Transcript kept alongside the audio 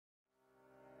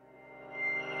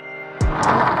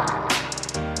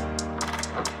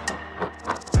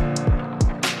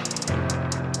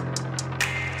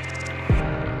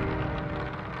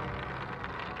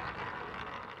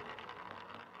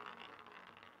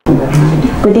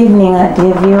Good evening,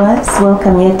 dear viewers.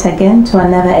 Welcome yet again to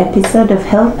another episode of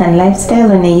Health and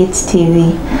Lifestyle on ENT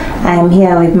TV. I am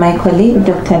here with my colleague,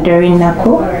 Dr. Doreen.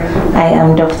 I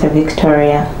am Dr.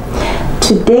 Victoria.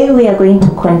 Today we are going to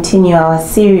continue our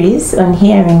series on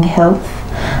hearing health,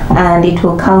 and it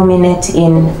will culminate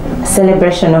in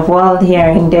celebration of World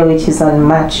Hearing Day, which is on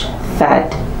March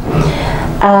 3rd.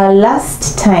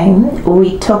 Last time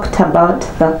we talked about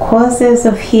the causes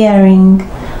of hearing.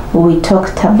 We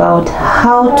talked about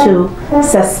how to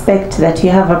suspect that you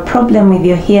have a problem with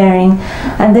your hearing,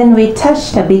 and then we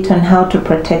touched a bit on how to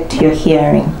protect your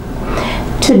hearing.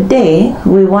 Today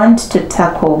we want to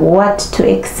tackle what to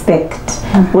expect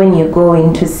when you go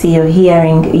in to see your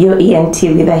ENT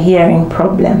with a hearing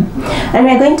problem. And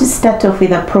we're going to start off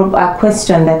with a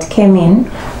question that came in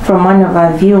from one of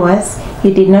our viewers.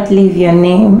 He did not leave your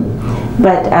name,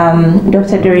 but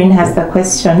Dr. Doreen has the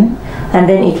question, and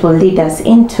then it will lead us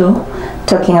into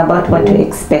talking about what to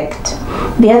expect.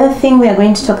 The other thing we are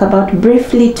going to talk about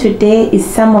briefly today is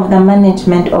some of the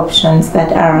management options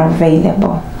that are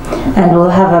available, and we'll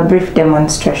have a brief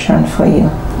demonstration for you.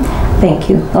 Thank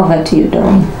you. Over to you,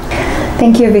 Doreen.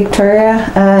 Thank you,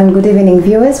 Victoria, and good evening,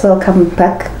 viewers. Welcome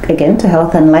back again to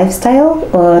Health and Lifestyle.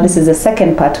 This is the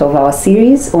second part of our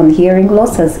series on hearing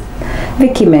loss, as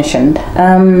Vicky mentioned.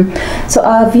 So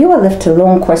our viewer left a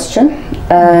long question,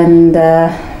 and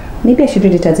maybe I should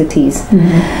read it as it is.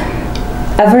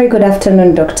 A very good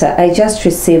afternoon, doctor. I just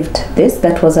received this.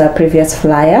 That was our previous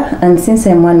flyer, and since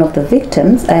I'm one of the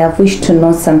victims, I have wished to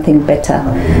know something better.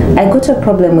 I got a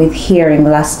problem with hearing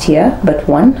last year, but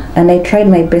one, and I tried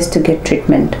my best to get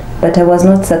treatment, but I was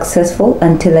not successful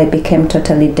until I became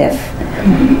totally deaf.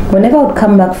 Whenever I would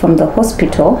come back from the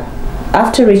hospital,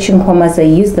 after reaching home, as I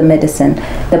used the medicine,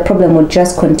 the problem would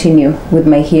just continue with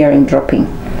my hearing dropping.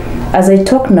 As I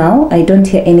talk now, I don't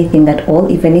hear anything at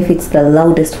all, even if it's the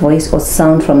loudest voice or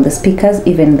sound from the speakers,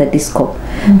 even the disco.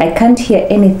 I can't hear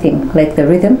anything like the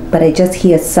rhythm, but I just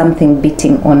hear something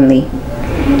beating only.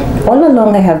 All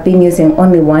along, I have been using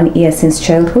only one ear since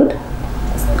childhood,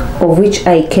 of which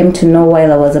I came to know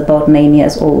while I was about 9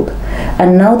 years old.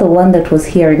 And now the one that was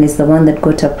hearing is the one that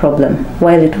got a problem,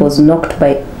 while it was knocked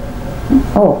by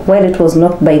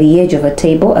the edge of a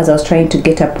table as I was trying to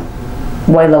get up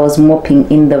while I was mopping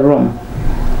in the room.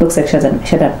 Looks like she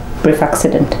had a brief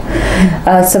accident.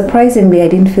 Surprisingly, I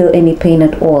didn't feel any pain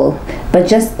at all, but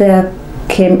just there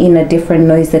came in a different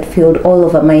noise that filled all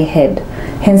over my head,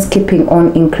 hence keeping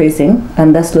on increasing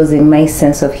and thus losing my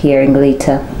sense of hearing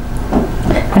later.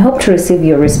 I hope to receive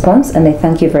your response, and I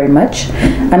thank you very much.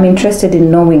 I'm interested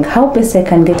in knowing how best I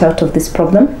can get out of this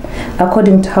problem,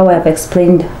 according to how I have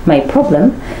explained my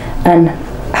problem and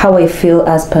how I feel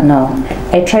as per now.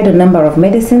 I tried a number of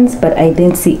medicines, but I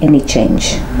didn't see any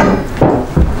change.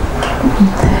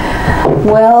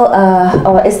 Well,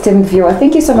 our esteemed viewer,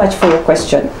 thank you so much for your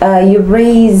question. You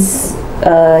raise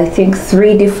I think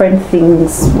 3 different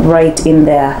things right in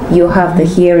there. You have the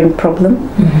hearing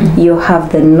problem, you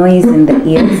have the noise in the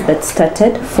ears that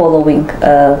started following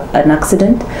an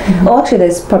accident, or actually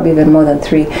there's probably even more than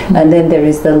 3, and then there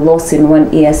is the loss in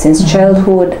one ear since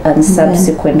childhood, and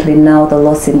subsequently now the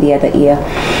loss in the other ear.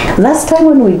 Last time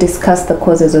when we discussed the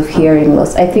causes of hearing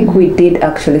loss, I think we did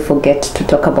actually forget to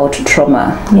talk about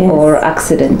trauma or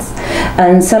accidents,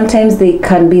 and sometimes they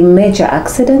can be major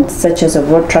accidents, such as a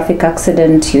road traffic accident.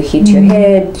 You hit your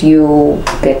head, you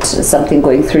get something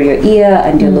going through your ear,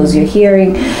 and you lose your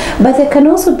hearing. But there can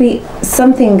also be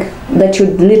something that you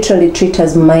literally treat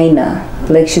as minor.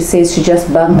 Like she says, she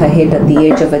just banged her head at the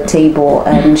edge of a table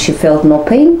and she felt no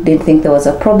pain, didn't think there was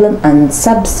a problem, and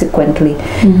subsequently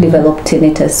developed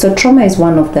tinnitus. So trauma is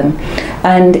one of them.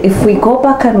 And if we go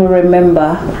back and we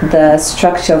remember the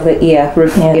structure of the ear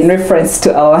in reference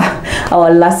to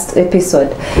our last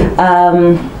episode,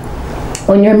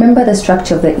 when you remember the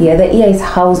structure of the ear is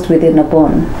housed within a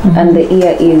bone, and the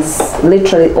ear is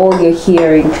literally all your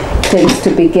hearing tends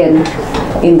to begin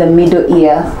in the middle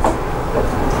ear.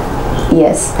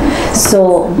 Yes.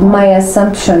 So my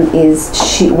assumption is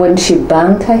when she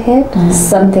banged her head,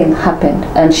 something happened,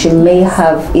 and she may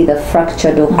have either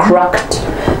fractured or cracked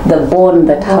the bone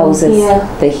that houses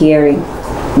the hearing.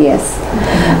 Yes.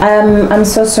 I'm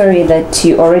so sorry that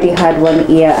you already had one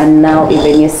ear and now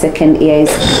even your second ear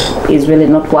is really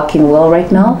not working well right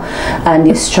now, and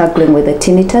you're struggling with the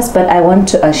tinnitus, but I want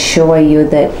to assure you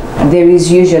that there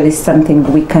is usually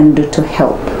something we can do to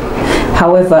help.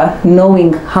 However,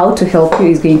 knowing how to help you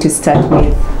is going to start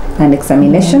with an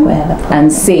examination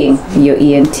and seeing your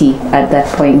ENT at that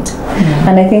point.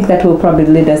 And I think that will probably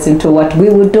lead us into what we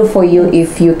would do for you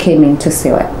if you came in to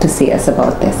see us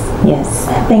about this. Yes,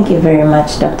 thank you very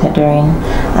much, Dr. Doreen.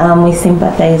 We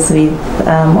sympathize with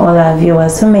all our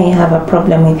viewers who may have a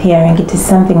problem with hearing. It is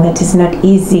something that is not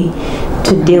easy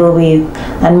to deal with,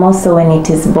 and more so when it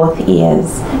is both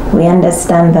ears. We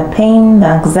understand the pain, the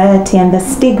anxiety, and the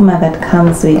stigma that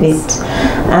comes with it.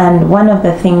 And one of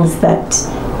the things that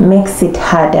makes it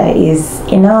harder is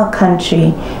in our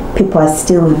country, people are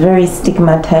still very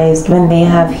stigmatized when they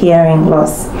have hearing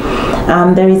loss.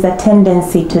 There is a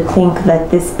tendency to think that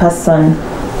this person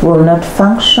will not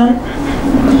function.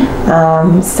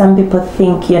 Some people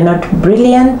think you're not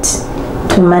brilliant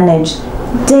to manage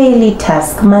daily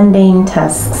tasks, mundane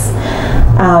tasks.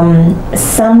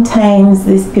 Sometimes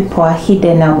these people are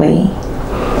hidden away.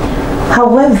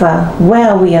 However,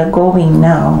 where we are going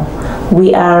now,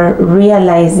 we are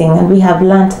realizing and we have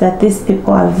learned that these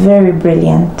people are very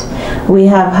brilliant. We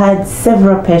have had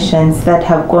several patients that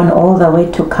have gone all the way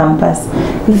to campus,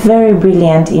 very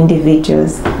brilliant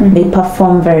individuals. They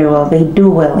perform very well, they do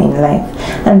well in life.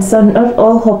 And so not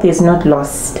all hope is not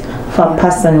lost for a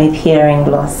person with hearing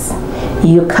loss.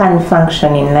 You can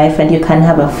function in life and you can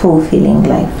have a fulfilling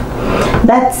life.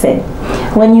 That said,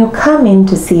 when you come in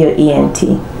to see your ENT,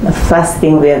 the first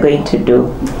thing we are going to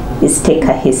do is take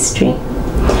a history.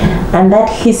 And that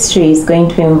history is going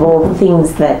to involve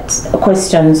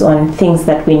questions on things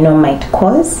that we know might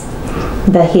cause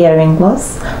the hearing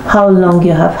loss, how long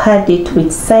you have had it,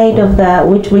 which side of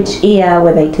which ear,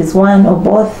 whether it is one or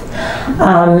both,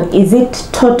 is it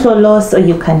total loss or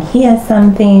you can hear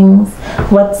some things,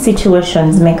 what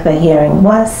situations make the hearing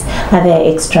worse, are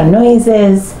there extra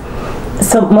noises,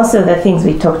 so most of the things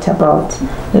we talked about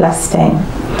last time.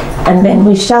 And then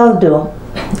we shall do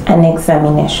an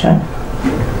examination.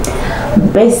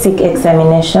 Basic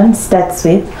examination starts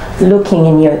with looking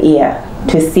in your ear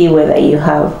to see whether you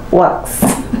have wax,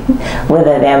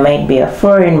 whether there might be a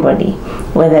foreign body,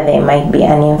 whether there might be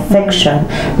an infection.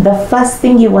 The first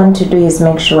thing you want to do is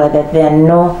make sure that there are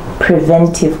no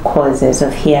preventive causes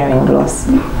of hearing loss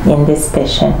in this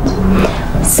patient.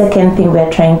 Second thing we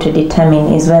are trying to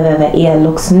determine is whether the ear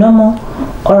looks normal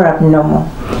or abnormal.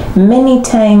 Many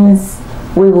times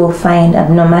we will find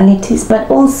abnormalities, but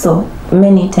also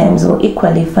many times we'll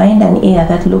equally find an ear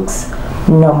that looks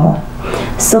normal.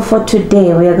 So for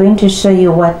today, we are going to show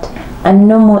you what a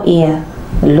normal ear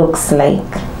looks like.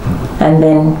 And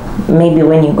then maybe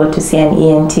when you go to see an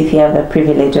ENT, if you have the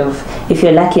privilege of, if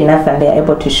you're lucky enough and they're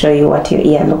able to show you what your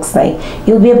ear looks like,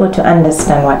 you'll be able to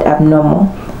understand what abnormal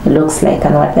looks like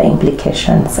and what the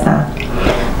implications are.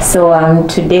 So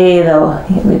today, though,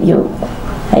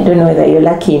 I don't know whether you're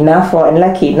lucky enough or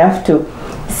unlucky enough to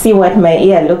see what my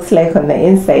ear looks like on the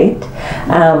inside.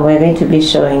 We're going to be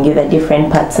showing you the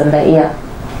different parts on the ear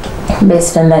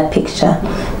based on that picture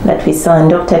that we saw, and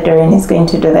Dr. Doreen is going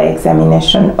to do the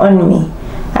examination on me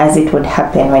as it would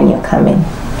happen when you come in.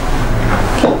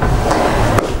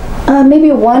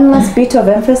 Maybe one last bit of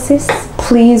emphasis,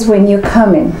 please, when you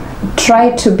come in,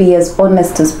 try to be as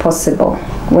honest as possible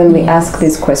when we ask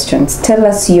these questions. Tell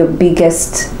us your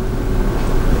biggest,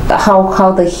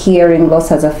 how the hearing loss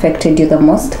has affected you the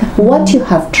most, what you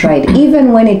have tried,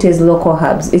 even when it is local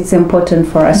herbs. It's important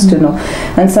for us to know.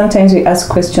 And sometimes we ask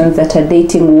questions that are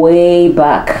dating way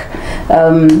back,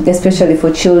 especially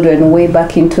for children, way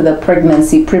back into the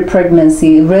pregnancy,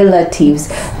 pre-pregnancy, relatives,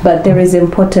 but there is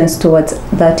importance towards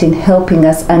that in helping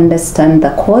us understand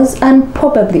the cause and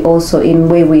probably also in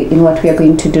what we are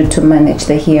going to do to manage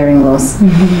the hearing loss.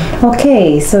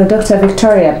 Okay, so Dr.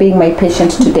 Victoria, being my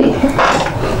patient today,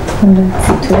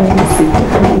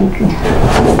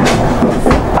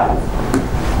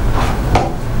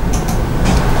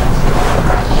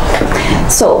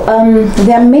 so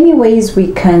there are many ways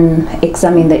we can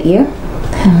examine the ear,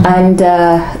 and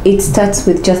it starts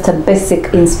with just a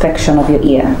basic inspection of your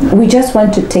ear. We just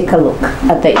want to take a look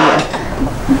at the ear.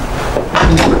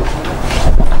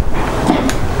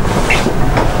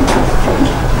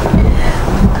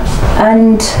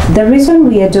 And the reason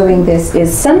we are doing this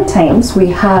is sometimes we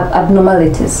have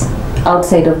abnormalities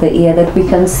outside of the ear that we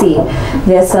can see.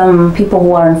 There are some people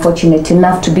who are unfortunate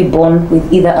enough to be born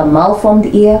with either a malformed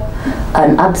ear,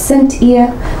 an absent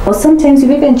ear, or sometimes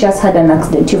you've even just had an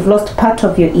accident. You've lost part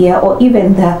of your ear, or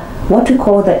even what we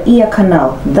call the ear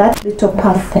canal, that little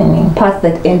path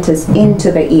that enters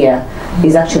into the ear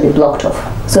is actually blocked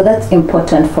off. So that's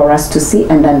important for us to see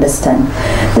and understand.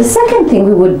 The second thing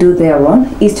we would do thereon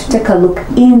is to take a look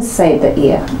inside the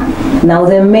ear. Now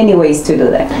there are many ways to do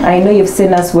that. I know you've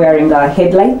seen us wearing our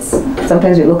headlights.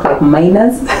 Sometimes we look like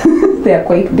miners. They're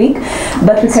quite big,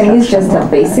 but we can use just a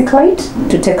basic light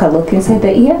to take a look inside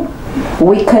the ear.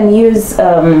 We can use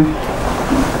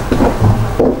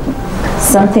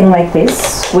something like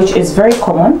this, which is very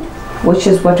common, which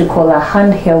is what we call a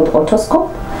handheld otoscope.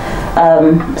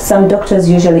 Some doctors,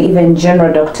 usually even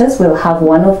general doctors, will have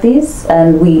one of these,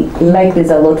 and we like this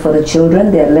a lot for the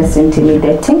children. They're less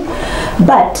intimidating.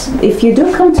 But if you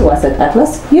do come to us at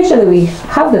Atlas, usually we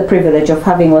have the privilege of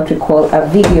having what we call a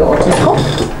video otoscope.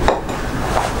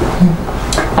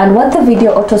 And what the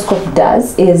video otoscope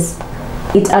does is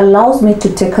it allows me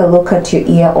to take a look at your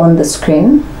ear on the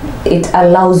screen. It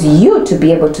allows you to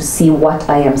be able to see what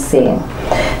I am saying.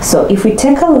 So if we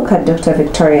take a look at Dr.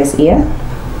 Victoria's ear,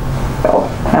 oh,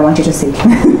 I want you to see.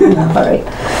 All right.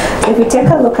 So if we take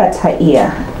a look at her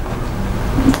ear,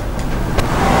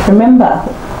 remember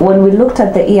when we looked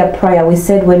at the ear prior, we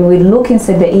said when we look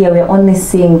inside the ear, we're only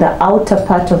seeing the outer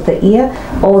part of the ear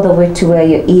all the way to where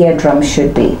your eardrum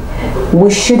should be.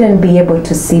 We shouldn't be able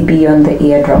to see beyond the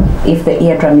eardrum if the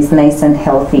eardrum is nice and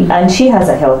healthy. And she has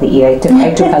a healthy ear. I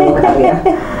took a look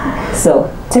earlier.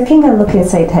 So taking a look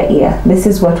inside her ear, this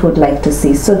is what we'd like to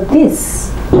see. So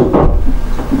this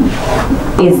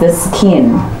is the skin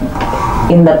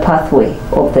in the pathway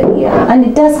of the ear, and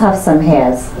it does have some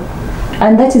hairs,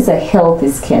 and that is a healthy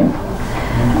skin.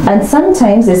 And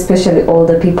sometimes, especially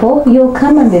older people, you'll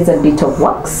come and there's a bit of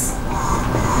wax.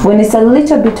 When it's a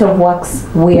little bit of wax,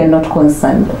 we are not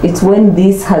concerned. It's when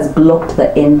this has blocked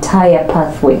the entire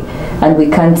pathway and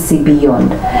we can't see beyond.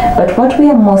 But what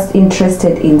we are most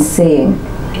interested in saying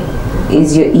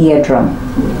is your eardrum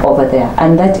over there,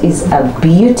 and that is a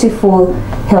beautiful,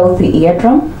 healthy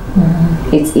eardrum.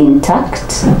 It's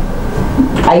intact.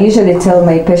 I usually tell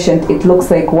my patient it looks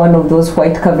like one of those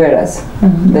white caveras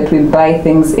that we buy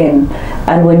things in,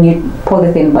 and when you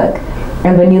polythene bag,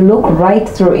 and when you look right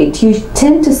through it, you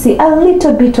tend to see a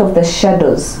little bit of the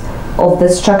shadows of the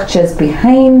structures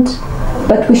behind,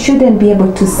 but we shouldn't be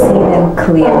able to see them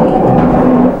clearly.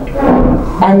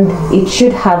 And it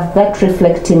should have that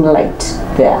reflecting light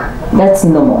there. That's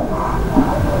normal.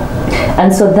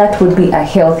 And so that would be a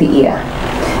healthy ear.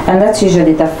 And that's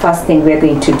usually the first thing we're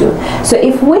going to do. So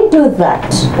if we do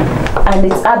that, and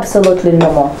it's absolutely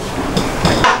normal,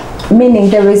 meaning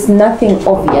there is nothing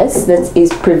obvious that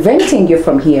is preventing you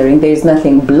from hearing, there is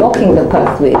nothing blocking the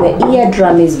pathway, the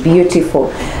eardrum is beautiful,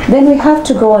 then we have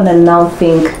to go on and now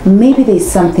think, maybe there's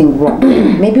something wrong.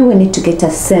 Maybe we need to get a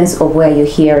sense of where your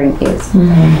hearing is.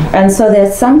 And so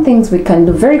there's some things we can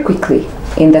do very quickly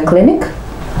in the clinic,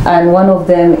 and one of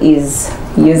them is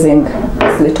using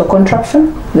this little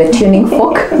contraption, the tuning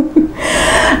fork.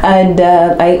 And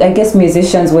I guess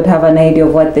musicians would have an idea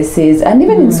of what this is, and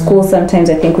even in school sometimes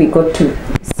I think we got to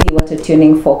see what a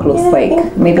tuning fork looks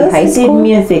like. Maybe high school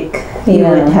music, you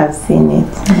would have seen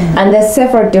it. And there's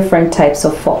several different types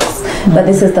of forks, but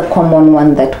this is the common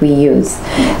one that we use.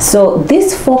 So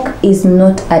this fork is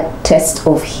not a test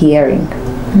of hearing.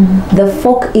 The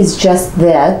fork is just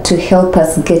there to help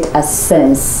us get a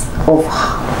sense of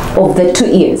the two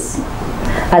ears.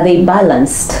 Are they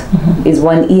balanced? Is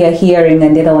one ear hearing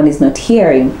and the other one is not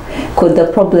hearing? Could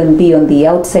the problem be on the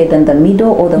outside and the middle,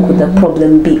 or could the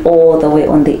problem be all the way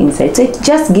on the inside? So it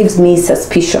just gives me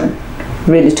suspicion,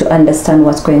 really, to understand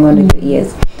what's going on with your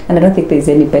ears. And I don't think there's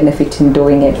any benefit in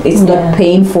doing it. It's not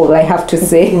painful, I have to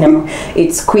say. No.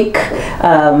 It's quick,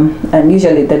 and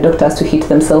usually the doctor has to hit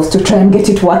themselves to try and get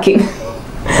it working.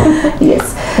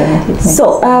 Yes.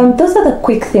 So those are the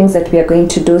quick things that we are going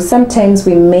to do. Sometimes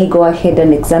we may go ahead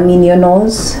and examine your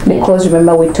nose, because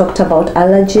remember we talked about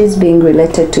allergies being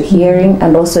related to hearing,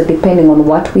 and also depending on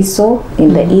what we saw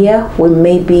in the ear, we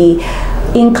may be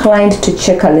inclined to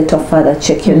check a little further.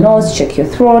 Check your nose, check your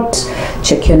throat,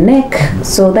 check your neck.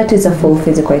 So that is a full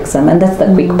physical exam, and that's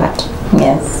the quick part.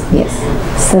 Yes.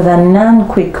 Yes. So the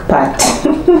non-quick part.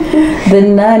 The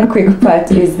non-quick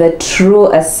part is the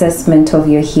true assessment of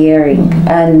your hearing.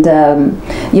 And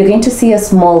you're going to see a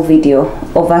small video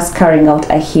of us carrying out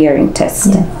a hearing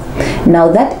test. Now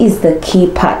that is the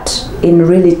key part in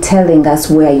really telling us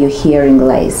where your hearing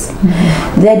lies.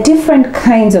 There are different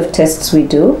kinds of tests we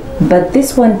do, but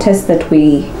this one test that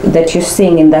you're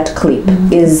seeing in that clip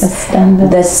is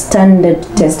the standard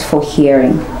test for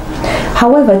hearing.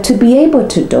 However, to be able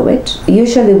to do it,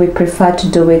 usually we prefer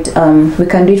to do it, we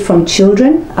can do it from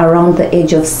children around the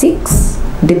age of 6,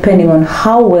 depending on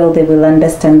how well they will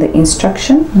understand the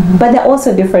instruction. But there are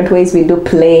also different ways we do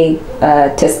play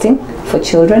testing for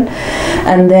children.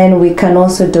 And then we can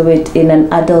also do it in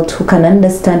an adult who can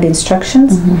understand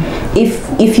instructions.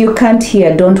 If you can't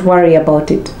hear, don't worry about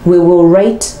it. We will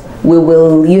write We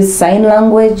will use sign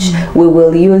language. We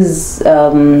will use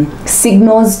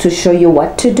signals to show you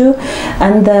what to do.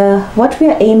 And what we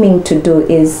are aiming to do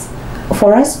is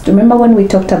for us, remember when we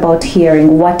talked about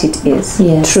hearing, what it is,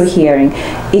 yes. True hearing.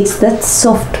 It's that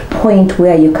soft point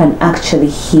where you can actually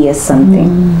hear something.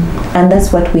 And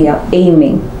that's what we are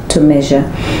aiming to measure.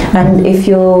 And if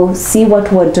you see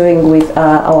what we're doing with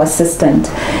our assistant,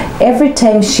 every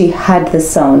time she had the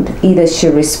sound, either she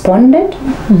responded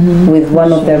with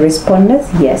one of the responders,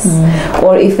 yes,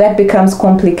 or if that becomes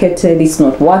complicated, it's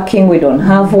not working, we don't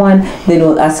have one, then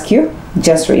we'll ask you,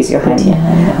 just raise your hand.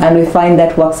 And we find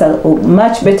that works out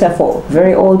much better for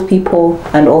very old people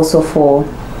and also for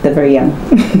the very young.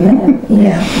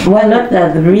 Yeah. Well, not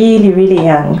the really, really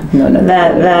young. No.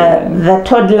 The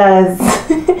toddlers,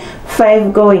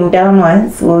 5 going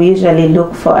downwards, will usually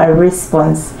look for a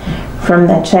response from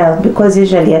the child, because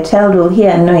usually a child will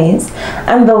hear a noise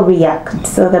and they'll react.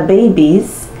 So the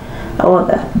babies, not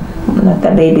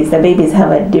the babies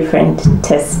have a different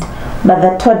test. But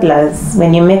the toddlers,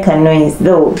 when you make a noise,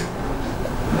 they'll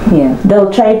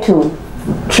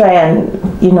try and,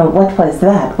 what was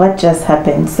that? What just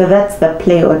happened? So that's the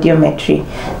play audiometry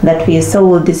that we use. So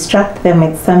we'll distract them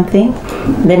with something,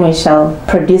 then we shall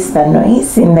produce the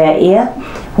noise in their ear.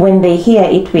 When they hear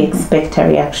it, we expect a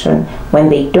reaction. When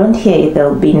they don't hear it, there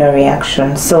will be no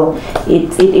reaction. So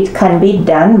it can be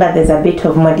done, but there's a bit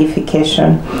of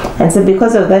modification. And so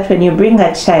because of that, when you bring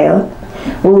a child,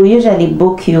 we'll usually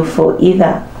book you for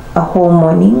either a whole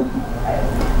morning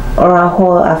or a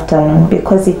whole afternoon,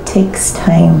 because it takes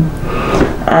time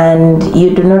and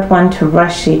you do not want to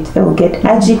rush it. They will get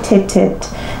agitated,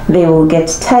 they will get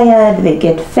tired, they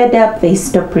get fed up, they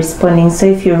stop responding. So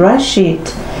if you rush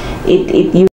it,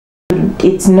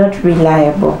 it's not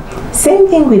reliable. Same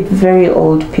thing with very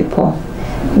old people.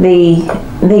 They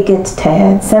get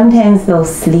tired. Sometimes they'll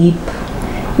sleep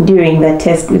during the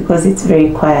test because it's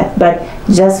very quiet. But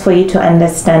just for you to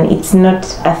understand, it's not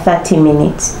a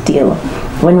 30-minute deal.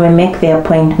 When we make the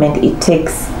appointment, it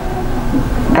takes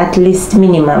at least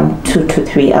minimum 2 to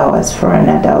 3 hours for an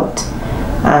adult.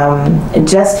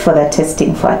 Just for the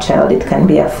testing for a child, it can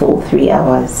be a full 3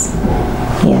 hours.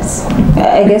 Yes.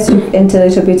 I guess we've entered a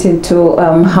little bit into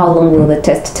how long will the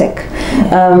test take.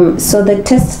 So the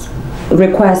test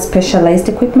requires specialized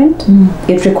equipment.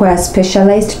 It requires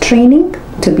specialized training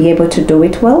to be able to do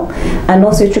it well, and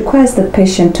also it requires the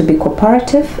patient to be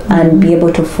cooperative and be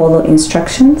able to follow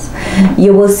instructions.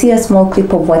 You will see a small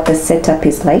clip of what the setup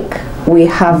is like. We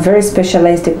have very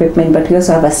specialized equipment, but we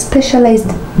also have a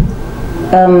specialized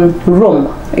room,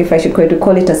 if I should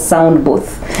call it a sound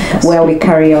booth, where we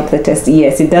carry out the test.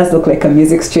 Yes, it does look like a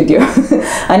music studio.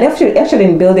 And actually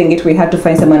in building it, we had to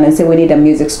find someone and say we need a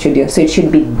music studio, so it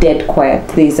should be dead quiet.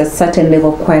 There's a certain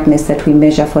level of quietness that we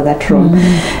measure for that room.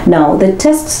 Now the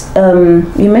tests,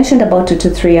 you mentioned about 2 to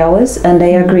 3 hours, and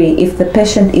I agree. If the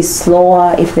patient is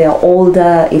slower, if they are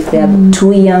older, if they are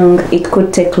too young, it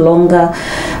could take longer.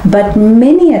 But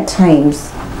many a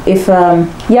times, if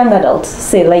young adults,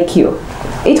 say like you,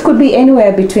 it could be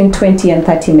anywhere between 20 and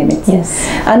 30 minutes. Yes.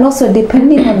 And also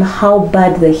depending on how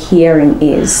bad the hearing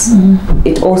is,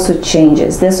 it also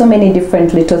changes. There's so many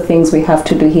different little things we have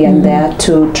to do here and there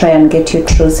to try and get your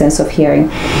true sense of hearing.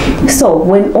 So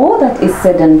when all that is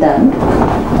said and done,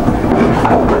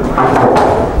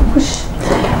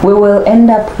 we will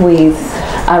end up with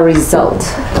a result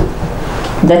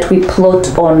that we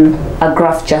plot on a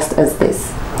graph just as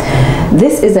this.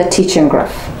 This is a teaching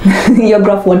graph. Your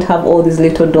graph won't have all these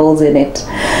little dolls in it.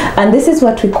 And this is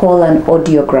what we call an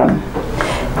audiogram.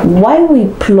 Why we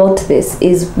plot this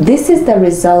is the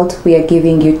result we are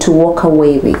giving you to walk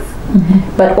away with.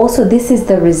 But also this is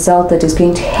the result that is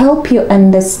going to help you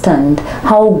understand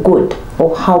how good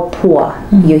or how poor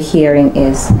your hearing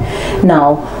is.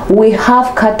 Now, we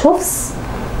have cutoffs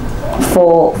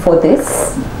for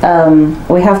this.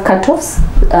 We have cutoffs.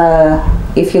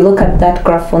 If you look at that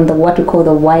graph on the what we call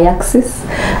the y-axis,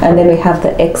 and then we have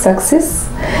the x-axis.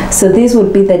 So these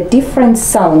would be the different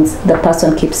sounds the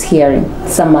person keeps hearing.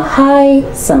 Some are high,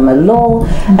 some are low,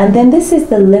 and then this is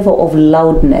the level of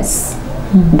loudness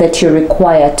that you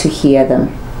require to hear them.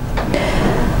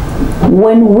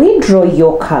 When we draw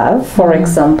your curve, for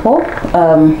example,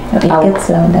 it gets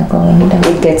louder going down.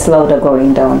 It gets louder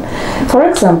going down. For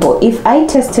example, if I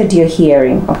tested your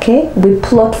hearing, okay, we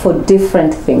plot for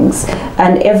different things,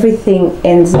 and everything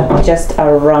ends up just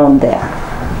around there.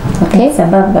 Okay, it's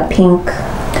above the pink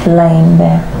line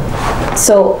there.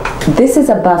 So this is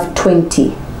above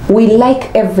 20. We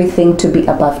like everything to be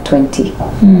above 20.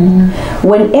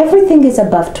 When everything is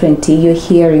above 20, your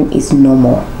hearing is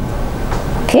normal.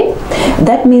 Okay,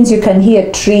 That means you can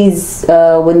hear trees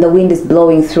when the wind is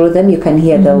blowing through them. You can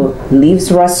hear the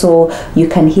leaves rustle. You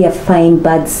can hear fine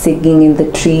birds singing in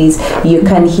the trees. You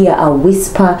can hear a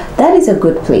whisper. That is a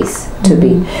good place to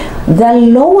be. The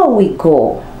lower we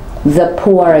go, the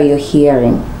poorer your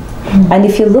hearing. And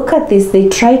if you look at this, they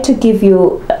try to give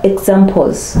you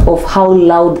examples of how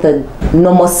loud the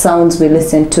normal sounds we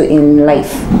listen to in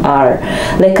life are.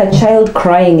 Like a child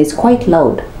crying is quite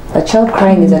loud. A child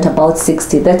crying is at about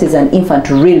 60. That is an infant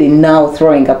really now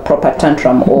throwing a proper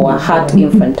tantrum, or a hurt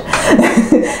infant.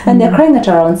 And they're crying at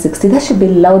around 60. That should be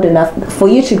loud enough for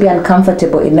you to be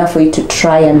uncomfortable enough for you to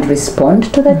try and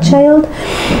respond to that child.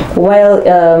 While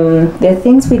there are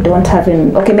things we don't have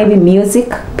in, okay, maybe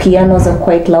music. Pianos are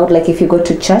quite loud. Like if you go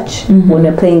to church, when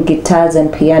they're playing guitars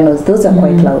and pianos, those are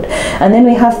quite loud. And then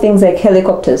we have things like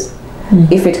helicopters.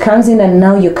 If it comes in and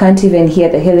now you can't even hear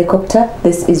the helicopter,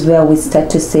 this is where we start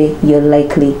to say you're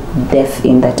likely deaf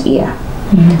in that ear.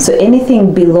 So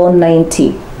anything below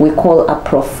 90 we call a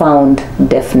profound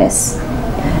deafness.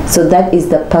 So that is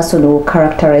the person who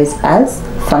characterized as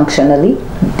functionally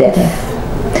deaf.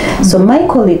 So my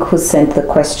colleague who sent the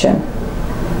question,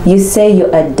 you say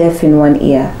you are deaf in one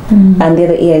ear and the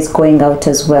other ear is going out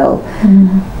as well.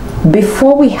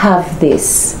 Before we have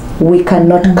this, we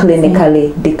cannot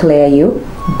clinically declare you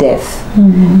deaf.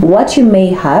 What you may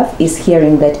have is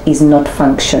hearing that is not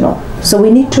functional. So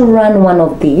we need to run one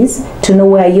of these to know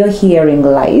where your hearing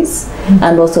lies,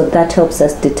 and also that helps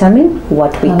us determine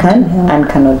what we can and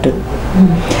cannot do.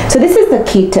 So this is the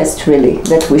key test really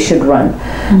that we should run.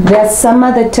 There are some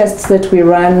other tests that we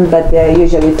run, but they are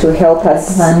usually to help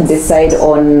us decide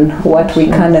on what we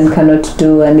can and cannot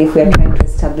do, and if we are trying to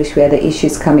establish where the issue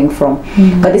is coming from.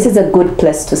 But this is a good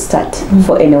place to start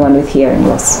for anyone with hearing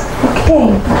loss.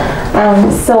 Okay,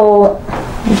 so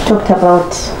we talked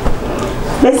about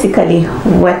basically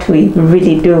what we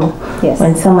really do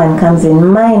when someone comes in,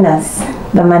 minus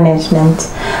the management.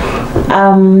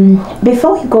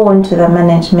 Before we go on to the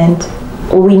management,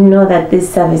 we know that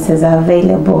these services are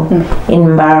available in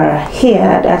Mbara, here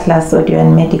at Atlas Audio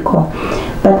and Medical.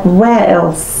 But where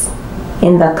else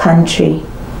in the country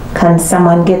can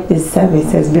someone get these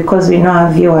services? Because we know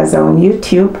our viewers are on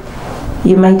YouTube.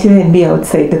 You might even be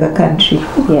outside the country.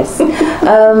 Yes.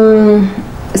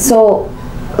 So,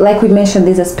 like we mentioned,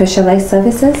 these are specialized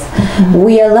services.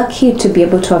 We are lucky to be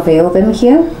able to avail them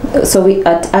here. So we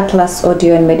at Atlas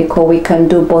Audio and Medical, we can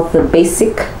do both the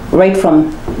basic, right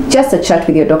from just a chat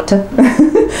with your doctor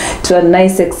to a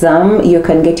nice exam. You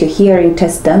can get your hearing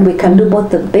test done. We can do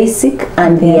both the basic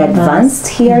and the advanced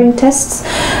hearing tests.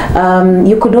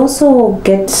 You could also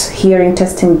get hearing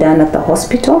testing done at the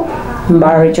hospital,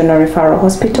 Mbara Regional Referral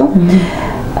Hospital.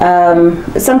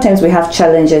 Sometimes we have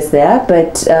challenges there,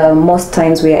 but most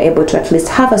times we are able to at least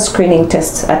have a screening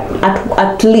test,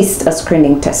 at least a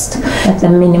screening test. At the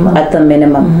minimum. At the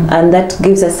minimum. And that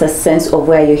gives us a sense of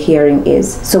where your hearing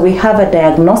is. So we have a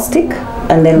diagnostic,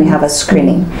 and then we have a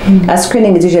screening. A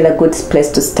screening is usually a good place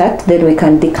to start. Then we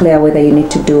can declare whether you need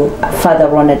to do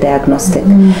further on a diagnostic.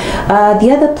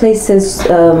 The other places,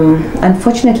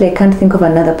 unfortunately, I can't think of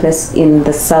another place in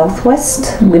the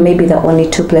southwest. We may be the only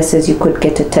two places you could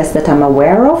get a test that I'm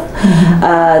aware of.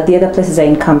 The other places are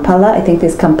in Kampala. I think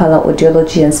there's Kampala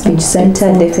Audiology and Speech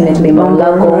Center, definitely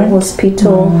Mulago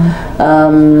Hospital.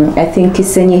 I think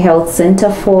Kisenyi Health Center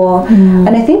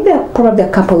and I think there are probably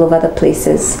a couple of other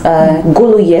places.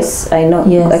 Gulu, yes, I know.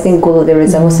 I think Gulu, there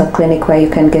is also a clinic where you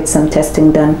can get some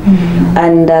testing done,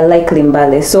 and likely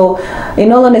Mbale. So,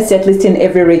 in all honesty, at least in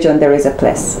every region there is a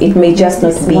place. It may just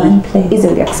not be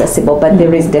easily accessible, but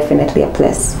there is definitely a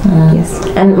place. Yes,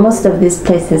 and most of these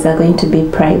places are going to be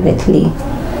privately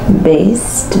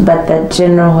based, but the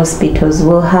general hospitals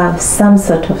will have some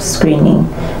sort of screening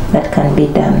that can be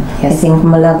done. I think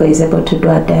Mulago is able to do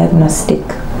a diagnostic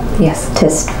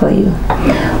test for you.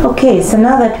 Okay, so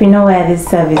now that we know where these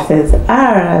services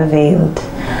are availed,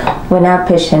 when our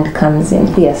patient comes in,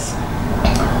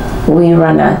 we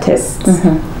run our tests.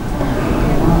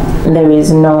 There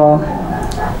is no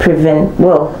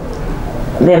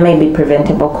there may be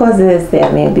preventable causes,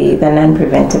 there may be the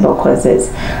non-preventable causes.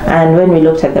 And when we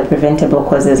looked at the preventable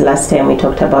causes last time, we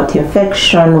talked about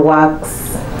infection,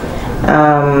 wax,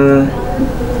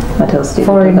 what else did we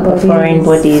talk about? Foreign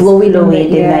bodies, fluid in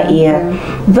the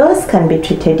ear. Those can be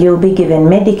treated. You'll be given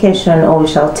medication, or we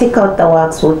shall take out the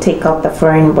wax, we'll take out the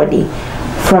foreign body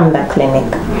from the clinic.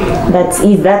 That's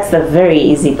the very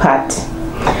easy part.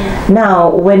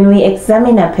 Now, when we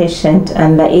examine a patient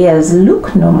and the ears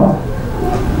look normal,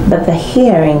 but the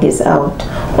hearing is out,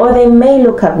 or they may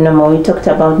look abnormal. We talked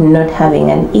about not having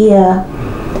an ear,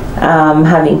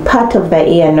 having part of the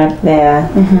ear not there.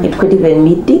 It could even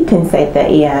be deep inside the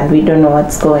ear and we don't know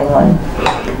what's going on.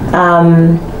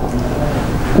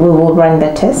 We will run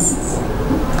the tests.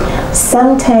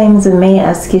 Sometimes we may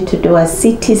ask you to do a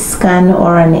CT scan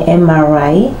or an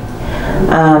MRI,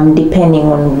 depending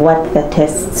on what the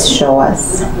tests show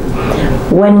us.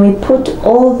 When we put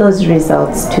all those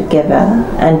results together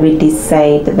and we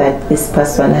decide that this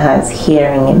person has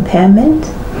hearing impairment,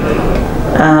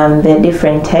 there are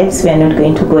different types. We are not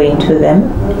going to go into them.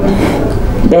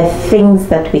 There are things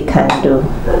that we can do.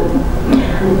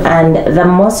 And the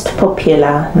most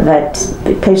popular that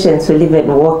patients will even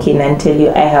walk in and tell you,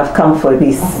 I have come for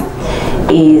this,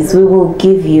 is we will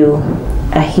give you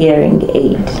a hearing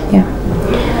aid. Yeah.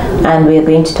 And we're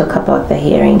going to talk about the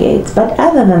hearing aids. But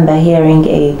other than the hearing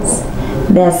aids,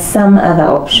 there are some other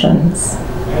options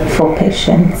for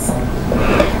patients.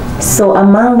 So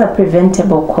among the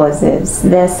preventable causes,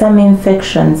 there are some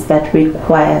infections that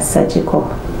require surgical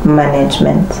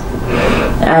management.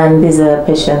 And these are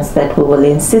patients that we will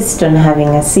insist on having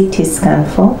a CT scan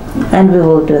for, and we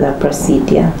will do the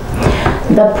procedure.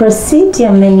 The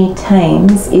procedure many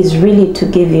times is really to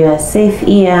give you a safe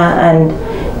ear, and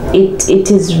it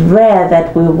is rare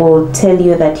that we will tell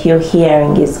you that your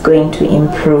hearing is going to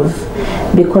improve,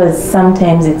 because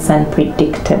sometimes it's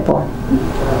unpredictable.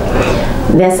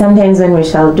 There are sometimes when we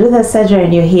shall do the surgery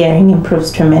and your hearing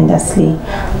improves tremendously.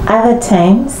 Other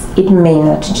times it may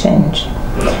not change.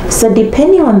 So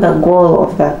depending on the goal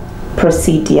of the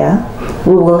procedure,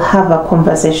 we will have a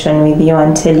conversation with you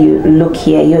and tell you, look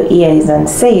here, your ear is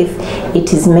unsafe.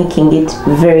 It is making it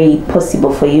very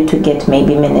possible for you to get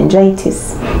maybe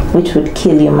meningitis, which would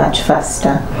kill you much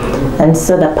faster. And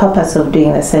so the purpose of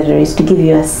doing the surgery is to give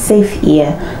you a safe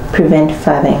ear, prevent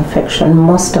further infection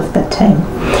most of the time.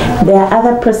 There are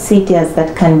other procedures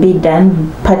that can be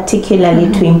done,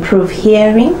 particularly to improve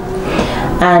hearing,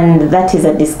 and that is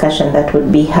a discussion that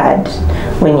would be had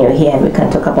when you're here, and we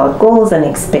can talk about goals and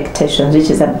expectations,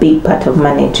 which is a big part of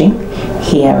managing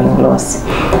hearing loss.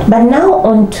 But now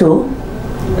on to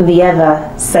the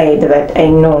other side that I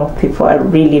know people are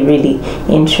really, really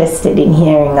interested in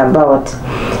hearing about.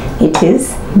 It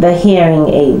is the hearing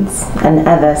aids and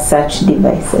other such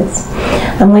devices.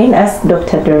 I'm going to ask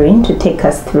Dr. Doreen to take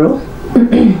us through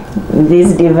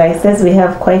these devices. We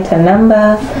have quite a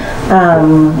number,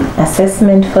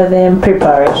 assessment for them,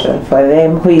 preparation for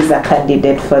them, who is a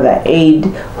candidate for the aid,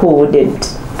 who wouldn't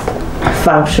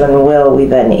function well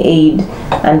with an aid,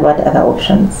 and what other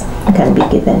options can be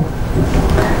given.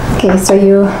 Okay, so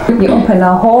you open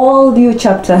a whole new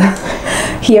chapter.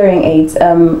 Hearing aids,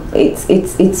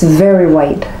 it's very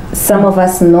wide. Some of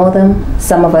us know them,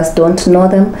 some of us don't know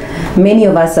them. Many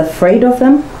of us are afraid of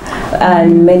them,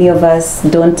 and many of us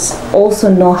don't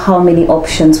also know how many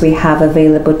options we have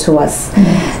available to us.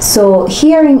 So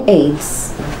hearing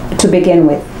aids, to begin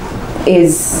with,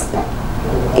 is,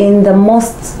 in the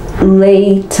most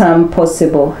lay term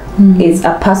possible, is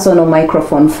a personal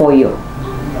microphone for you.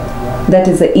 That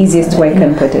is the easiest way I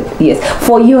can put it. Yes,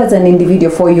 for you as an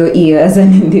individual, for your ear as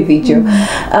an individual.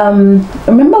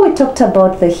 Remember we talked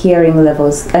about the hearing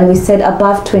levels, and we said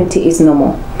above 20 is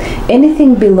normal.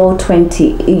 Anything below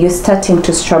 20, you're starting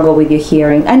to struggle with your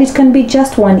hearing, and it can be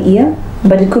just one ear,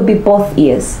 but it could be both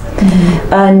ears.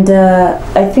 And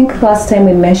I think last time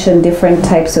we mentioned different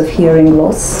types of hearing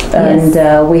loss,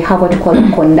 and we have what we call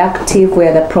conductive,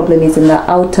 where the problem is in the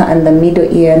outer and the middle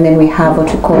ear, and then we have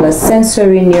what we call a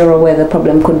sensory neural, where the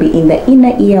problem could be in the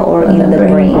inner ear or in the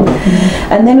brain.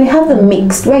 And then we have the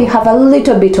mixed, where you have a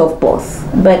little bit of both,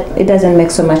 but it doesn't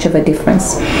make so much of a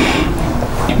difference.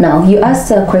 Now, you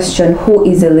asked a question, who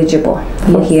is eligible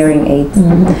for hearing aids?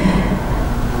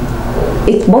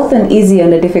 It's both an easy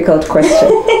and a difficult question.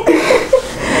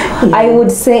 I would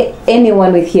say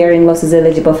anyone with hearing loss is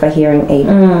eligible for hearing aid.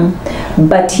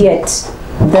 But yet,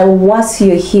 the worse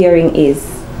your hearing is,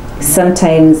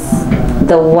 sometimes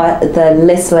the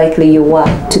less likely you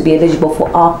are to be eligible for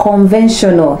our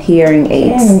conventional hearing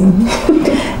aids.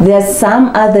 There are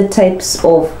some other types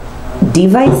of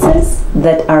devices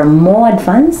that are more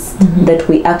advanced that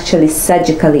we actually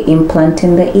surgically implant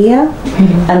in the ear,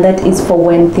 and that is for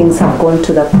when things have gone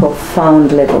to the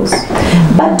profound levels.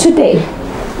 But today,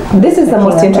 this is the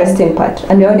most interesting part,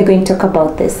 and we're only going to talk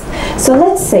about this. So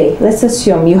let's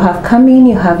assume you have come in,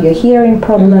 you have your hearing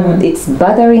problem, it's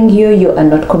bothering you, you are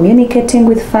not communicating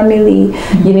with family,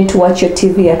 you need to watch your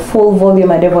TV at full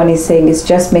volume and everyone is saying it's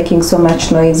just making so much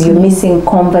noise, you're missing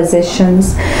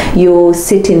conversations, you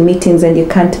sit in meetings and you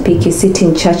can't pick, you sit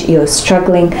in church, you're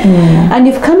struggling, and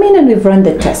you've come in and we've run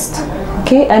the test.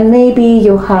 Okay, and maybe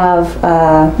you have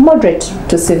moderate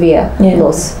to severe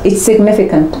loss. It's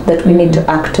significant that we need to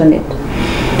act on it.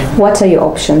 What are your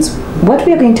options? What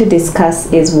we are going to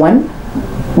discuss is, one,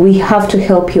 we have to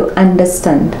help you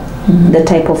understand the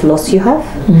type of loss you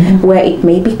have, where it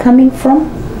may be coming from,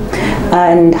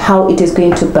 and how it is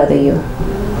going to bother you.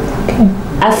 Okay.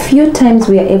 A few times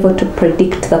we are able to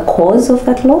predict the cause of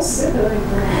that loss.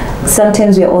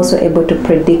 Sometimes we are also able to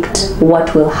predict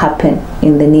what will happen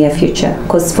in the near future,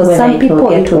 because for some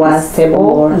people it will worsen,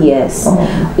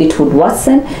 it would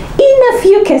worsen. In a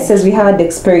few cases we had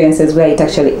experiences where it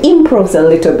actually improves a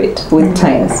little bit with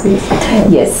time.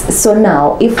 Yes. So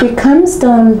now, if it comes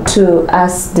down to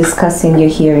us discussing your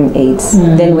hearing aids,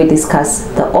 then we discuss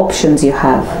the options you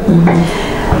have.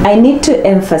 I need to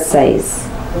emphasize,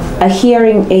 a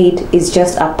hearing aid is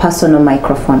just a personal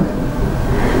microphone.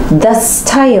 The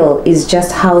style is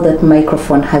just how that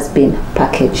microphone has been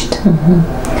packaged.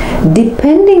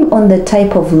 Depending on the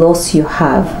type of loss you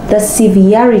have, the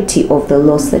severity of the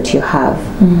loss that you have,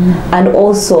 and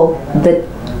also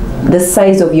the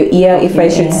size of your ear, if I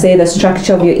should say, the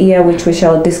structure of your ear, which we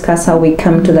shall discuss how we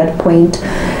come to that point,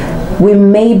 we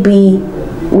may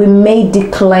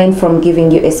decline from giving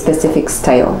you a specific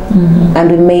style,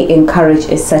 and we may encourage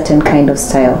a certain kind of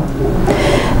style.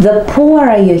 The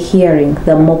poorer your hearing,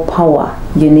 the more power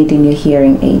you need in your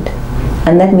hearing aid.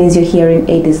 And that means your hearing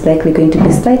aid is likely going to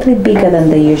be slightly bigger than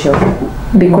the usual,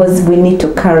 because we need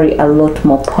to carry a lot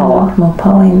more power. A lot more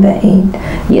power in the aid.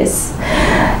 Yes.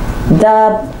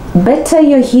 The better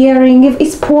your hearing, if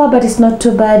it's poor but it's not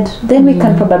too bad, then we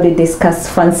can probably discuss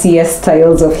fancier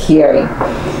styles of hearing.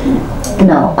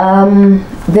 Now,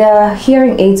 the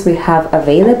hearing aids we have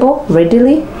available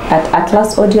readily at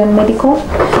Atlas Audio and Medical.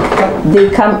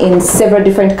 They come in several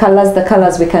different colors. The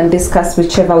colors we can discuss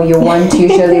whichever you want.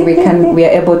 Usually we are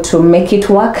able to make it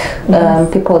work.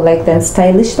 People like them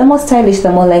stylish. The more stylish,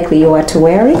 the more likely you are to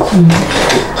wear it.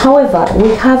 However,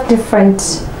 we have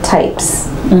different types.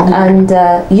 And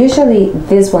usually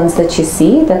these ones that you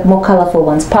see, the more colorful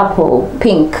ones, purple,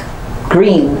 pink,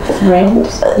 green, red,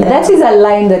 that is a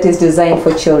line that is designed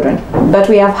for children, but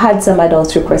we have had some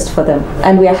adults request for them,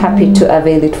 and we are happy to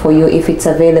avail it for you if it's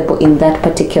available in that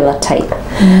particular type.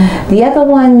 The other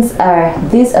ones are,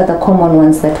 these are the common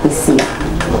ones that we see.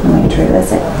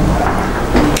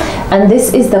 And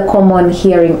this is the common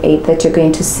hearing aid that you're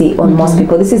going to see on most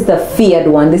people. This is the feared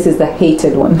one. This is the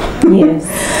hated one. Yes.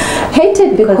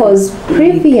 Hated because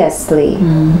previously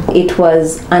it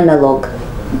was analog.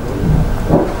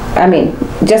 I mean,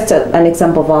 just an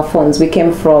example of our phones. We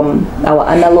came from our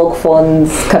analog phones,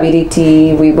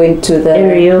 capability. We went to the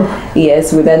aerial.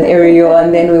 Yes, with an aerial,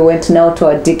 and then we went now to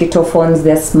our digital phones.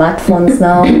 They're smartphones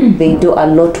now. They do a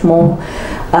lot more.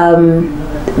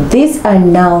 These are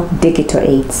now digital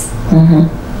aids.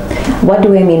 What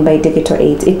do I mean by digital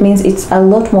aids? It means it's a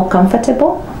lot more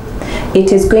comfortable.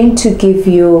 It is going to give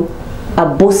you a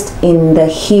boost in the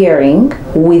hearing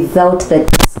without the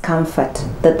discomfort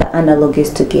that the analog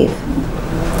used to give.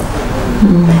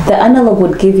 The analog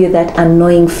would give you that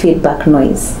annoying feedback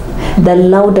noise. The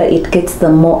louder it gets, the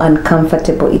more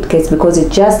uncomfortable it gets, because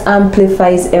it just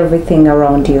amplifies everything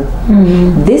around you.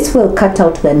 This will cut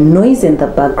out the noise in the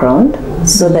background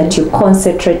so that you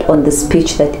concentrate on the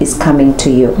speech that is coming to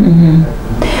you.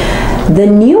 The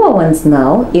newer ones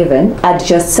now even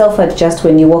self-adjust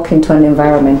when you walk into an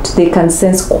environment. They can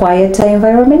sense quieter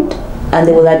environment, and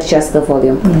they will adjust the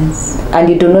volume. Yes. And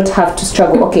you do not have to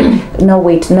struggle. Okay, now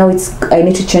wait, now I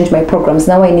need to change my programs.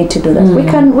 Now I need to do that.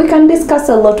 We can discuss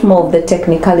a lot more of the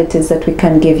technicalities that we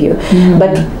can give you.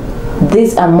 But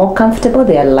these are more comfortable.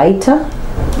 They are lighter,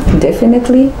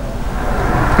 definitely.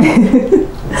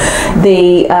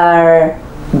 They are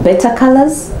better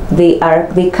colors.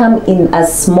 They come in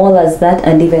as small as that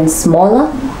and even smaller.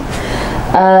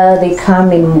 They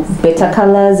come in better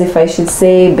colors, if I should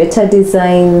say, better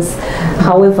designs.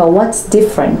 However, what's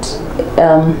different,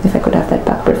 if I could have that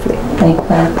back briefly. Like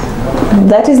that.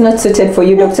 That is not suited for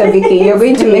you, Dr. Vicky. You're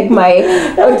going to make my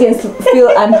audience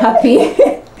feel unhappy.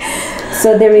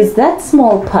 So there is that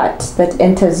small part that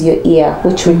enters your ear,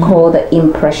 which we call the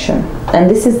impression. And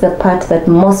this is the part that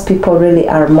most people really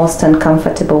are most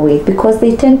uncomfortable with, because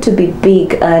they tend to be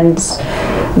big and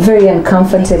very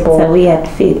uncomfortable. It's a weird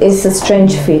fit. It's a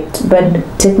strange fit,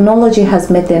 but technology has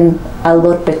made them a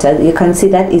lot better. You can see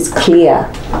that is clear.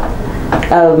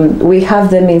 We have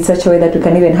them in such a way that we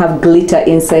can even have glitter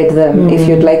inside them. If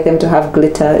you'd like them to have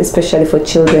glitter, especially for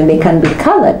children, they can be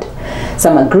colored.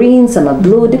 Some are green, some are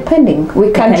blue, depending.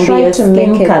 We can try to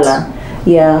make it color.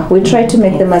 Yeah, we try to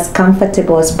make them as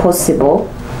comfortable as possible,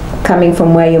 coming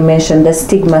from where you mentioned the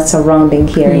stigma surrounding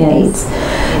hearing aids.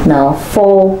 Now,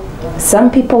 for Some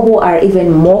people who are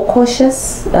even more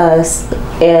cautious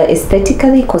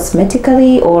aesthetically,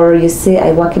 cosmetically, or you say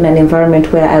I work in an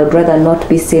environment where I would rather not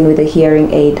be seen with a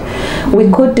hearing aid. We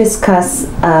could discuss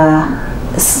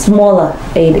a smaller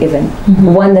aid even,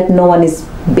 one that no one is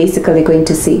basically going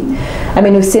to see. I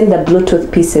mean, we've seen the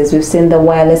Bluetooth pieces, we've seen the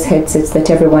wireless headsets that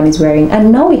everyone is wearing,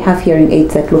 and now we have hearing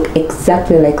aids that look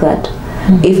exactly like that.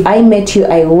 If I met you,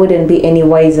 I wouldn't be any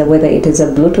wiser whether it is a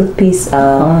Bluetooth piece,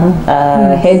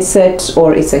 a headset,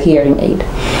 or it's a hearing aid.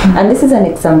 And this is an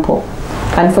example.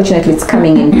 Unfortunately, it's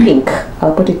coming in pink.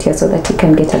 I'll put it here so that you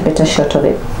can get a better shot of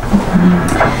it.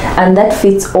 And that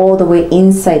fits all the way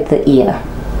inside the ear.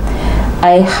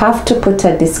 I have to put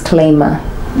a disclaimer.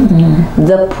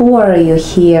 The poorer your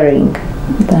hearing,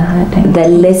 the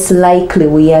less likely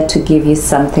we are to give you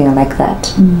something like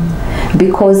that.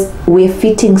 Because we're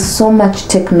fitting so much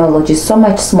technology, so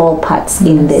much small parts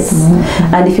in this.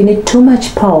 And if you need too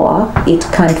much power, it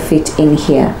can't fit in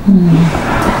here.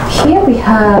 Here we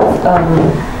have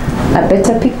a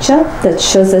better picture that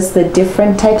shows us the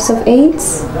different types of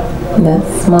aids. The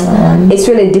smaller one. It's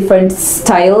really different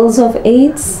styles of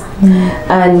aids.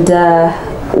 And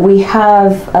we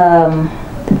have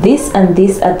this and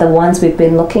these are the ones we've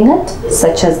been looking at,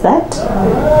 such as that,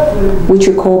 which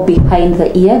we call behind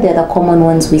the ear. They're the common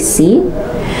ones we see.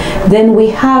 Then we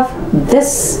have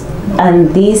this and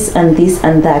this and this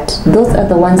and that. Those are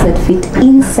the ones that fit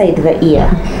inside the ear.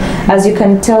 As you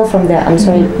can tell from there, I'm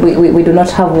sorry, we do not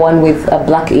have one with a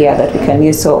black ear that we can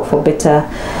use for better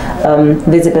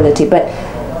visibility, but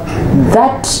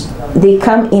that they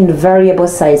come in variable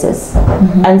sizes,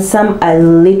 and some are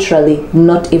literally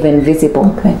not even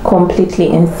visible. Completely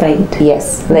inside.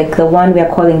 Yes, like the one we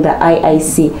are calling the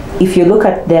IIC. If you look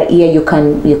at their ear, you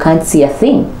can't see a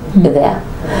thing there.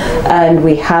 And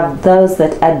we have those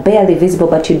that are barely visible,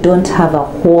 but you don't have a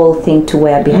whole thing to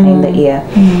wear behind the ear.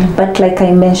 But like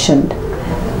I mentioned,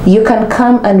 you can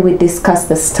come and we discuss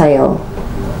the style,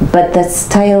 but the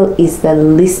style is the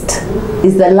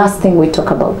last thing we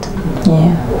talk about.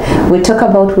 We talk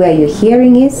about where your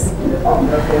hearing is,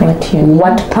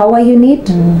 what power you need,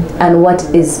 and what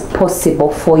is possible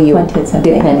for you,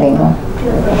 depending.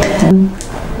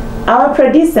 Our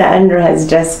producer Andrew has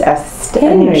just asked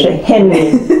Henry.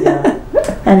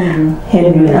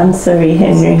 I'm sorry,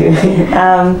 Henry.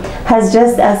 Has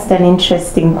just asked an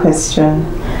interesting question.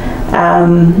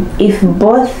 If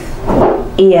both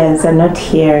ears are not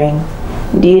hearing,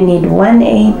 do you need one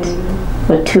aid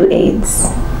or two aids?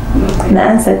 The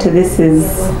answer to this is,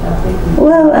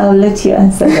 well, I'll let you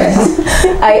answer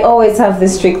that. I always have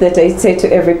this trick that I say to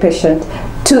every patient: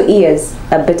 2 ears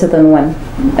are better than 1,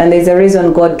 and there's a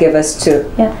reason God gave us 2.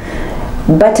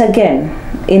 But again,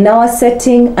 in our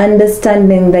setting,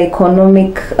 understanding the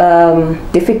economic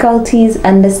difficulties,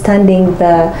 understanding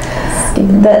the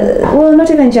well,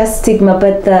 not even just stigma,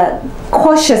 but the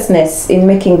cautiousness in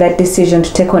making that decision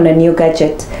to take on a new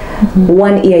gadget,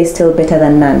 1 ear is still better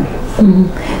than none.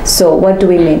 So what do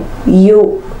we mean?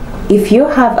 If you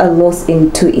have a loss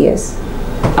in 2 ears,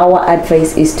 our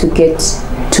advice is to get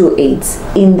 2 aids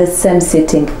in the same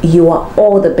setting. You are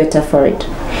all the better for it.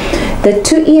 The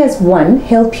 2 ears one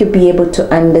help you be able to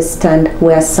understand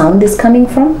where sound is coming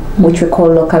from, which we call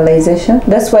localization.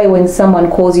 That's why when someone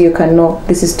calls you, you can know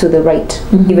this is to the right,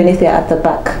 even if they're at the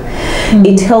back.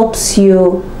 It helps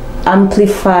you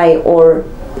amplify or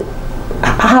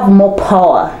have more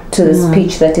power to the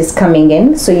speech that is coming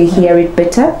in, so you hear it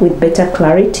better with better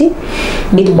clarity.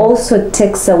 It also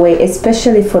takes away,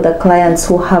 especially for the clients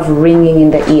who have ringing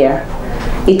in the ear,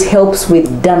 it helps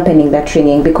with dampening that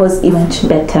ringing, because if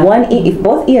if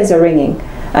both ears are ringing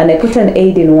and I put an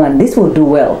aid in one, this will do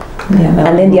well,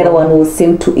 and then the other one will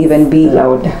seem to even be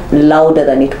louder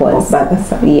than it was.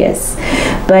 Yes,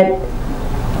 but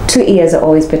 2 ears are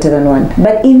always better than 1.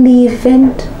 But in the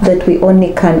event that we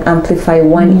only can amplify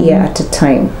 1 ear at a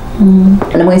time, and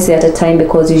I'm going to say at a time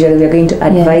because usually we are going to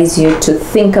advise you to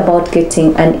think about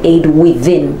getting an aid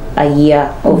within a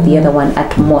year of the other one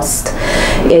at most,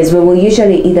 is we will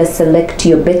usually either select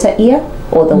your better ear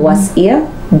or the worse ear,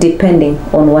 depending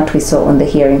on what we saw on the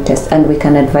hearing test, and we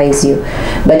can advise you.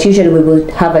 But usually we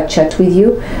will have a chat with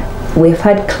you. We've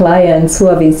had clients who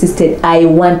have insisted, I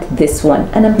want this one,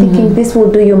 and I'm thinking this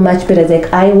will do you much better. It's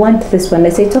like, I want this one. They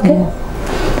say it's okay,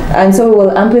 and so we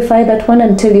will amplify that one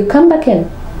until you come back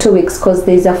in 2 weeks, because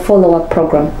there's a follow-up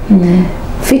program.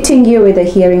 Fitting you with a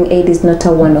hearing aid is not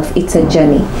a one-off, it's a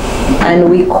journey, and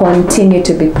we continue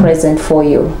to be present for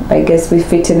you. I guess we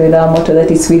fit in with our motto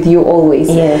that is with you always.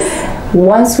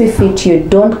 Once we fit you,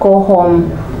 don't go home,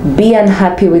 be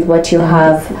unhappy with what you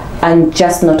have, and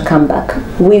just not come back.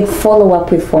 We follow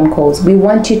up with phone calls. We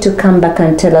want you to come back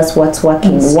and tell us what's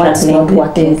working, what's not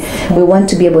working. We want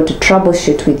to be able to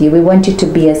troubleshoot with you. We want you to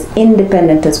be as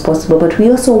independent as possible, but we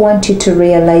also want you to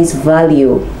realize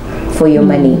value for your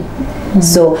money.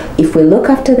 So if we look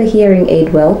after the hearing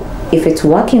aid well, if it's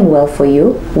working well for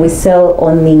you, we sell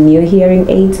only new hearing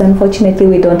aids. Unfortunately,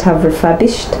 we don't have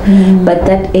refurbished, but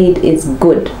that aid is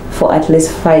good for at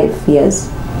least 5 years,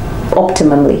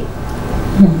 optimally.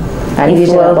 And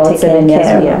usually about 7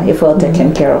 years, if well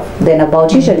taken care of. Then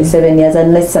about usually 7 years,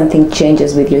 unless something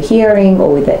changes with your hearing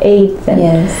or with the aid,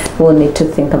 then we'll need to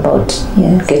think about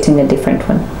getting a different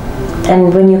one.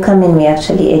 And when you come in, we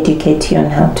actually educate you on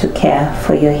how to care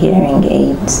for your hearing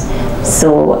aids.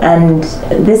 So, and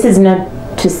this is not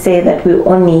to say that we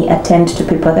only attend to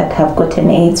people that have gotten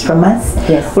aids from us.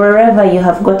 Yes. Wherever you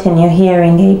have gotten your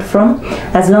hearing aid from,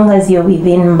 as long as you're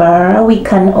within Bara, we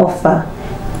can offer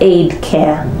aid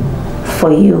care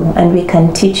for you, and we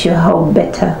can teach you how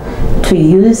better to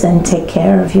use and take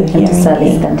care of your hearing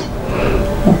aid.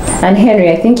 Yes. And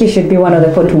Henry, I think you should be one of the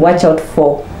people to watch out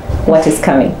for what is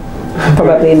coming,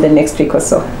 probably in the next week or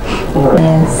so.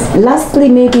 Yes. Lastly,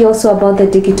 maybe also about the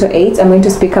digital aids. I'm going to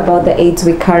speak about the aids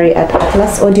we carry at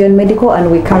Atlas Audio and Medical,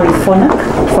 and we carry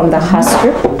Phonak from the Haas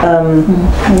group.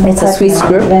 It's a Swiss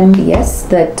group, yes,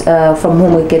 that from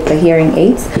whom we get the hearing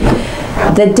aids.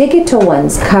 The digital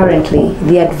ones currently,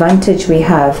 the advantage we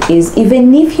have is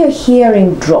even if your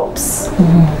hearing drops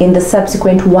in the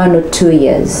subsequent 1 or 2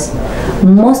 years,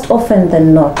 most often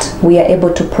than not, we are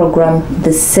able to program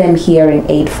the same hearing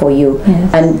aid for you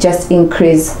and just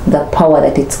increase the power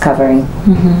that it's covering.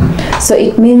 So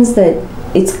it means that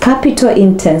it's capital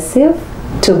intensive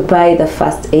to buy the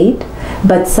first aid,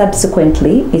 but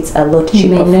subsequently it's a lot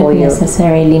cheaper for you. You may not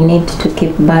necessarily need to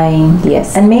keep buying.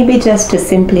 Yes. And maybe just to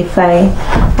simplify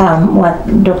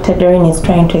what Dr. Doreen is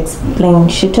trying to explain,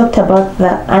 she talked about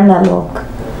the analog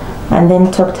and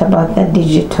then talked about the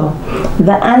digital.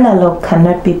 The analog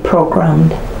cannot be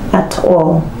programmed at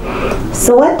all.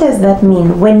 So what does that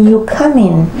mean? When you come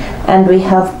in and we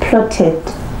have plotted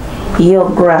your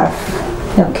graph,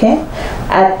 okay,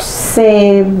 at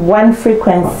say one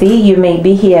frequency you may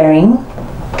be hearing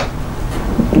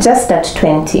just at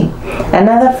 20,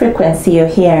 another frequency you're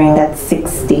hearing at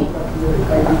 60,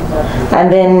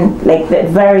 and then like the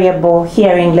variable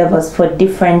hearing levels for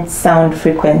different sound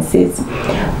frequencies.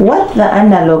 What the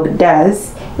analog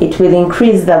does, it will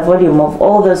increase the volume of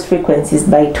all those frequencies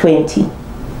by 20,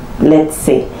 let's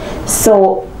say.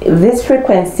 So this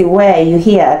frequency where you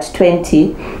hear at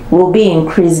 20 will be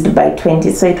increased by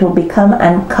 20, so it will become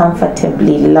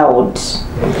uncomfortably loud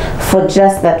for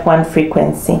just that one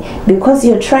frequency, because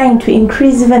you're trying to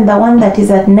increase even the one that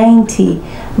is at 90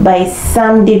 by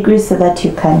some degree so that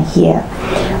you can hear.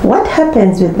 What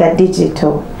happens with the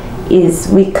digital is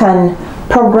we can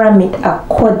program it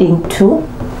according to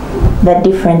the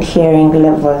different hearing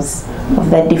levels of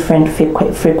the different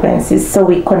frequencies. So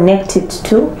we connect it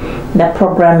to the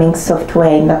programming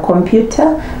software in the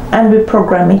computer and we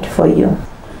program it for you.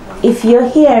 If your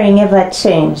hearing ever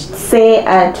changed, say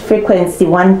at frequency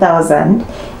 1000,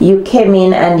 you came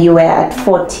in and you were at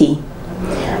 40,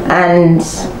 and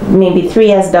maybe 3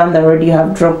 years down the road you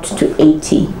have dropped to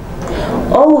 80.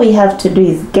 All we have to do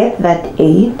is get that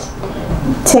aid,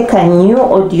 take a new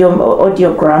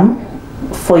audiogram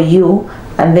for you,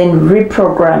 and then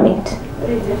reprogram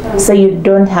it, so you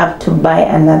don't have to buy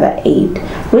another aid,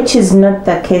 which is not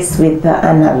the case with the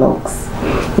analogs.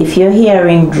 If your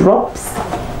hearing drops,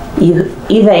 you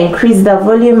either increase the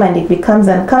volume and it becomes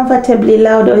uncomfortably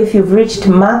loud, or if you've reached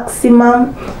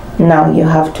maximum, now you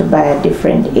have to buy a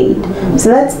different aid. So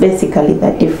that's basically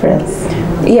the difference.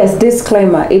 Yes,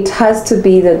 disclaimer, it has to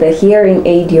be that the hearing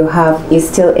aid you have is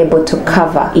still able to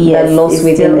cover the loss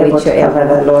within which you're able to cover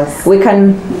the loss. We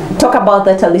can talk about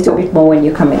that a little bit more when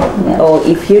you come in, or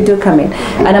if you do come in.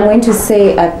 And I'm going to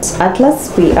say at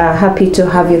Atlas, we are happy to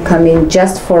have you come in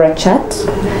just for a chat.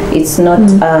 It's not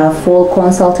a full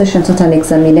consultation, it's not an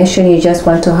examination. You just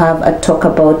want to have a talk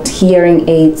about hearing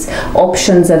aids,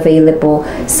 options available.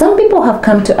 Some people have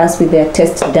come to us with their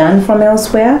test done from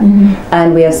elsewhere,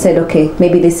 and we have said, okay,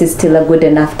 maybe this is still a good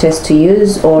enough test to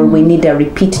use, or we need a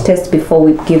repeat test before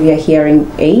we give you a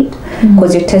hearing aid,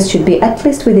 because your test should be at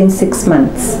least within 6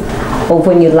 months of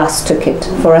when you last took it,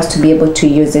 for us to be able to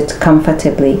use it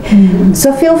comfortably.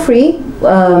 So feel free,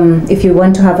 if you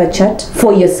want to have a chat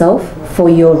for yourself, for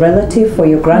your relative, for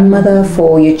your grandmother,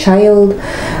 for your child,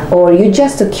 or you're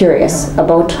just curious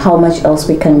about how much else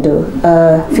we can do,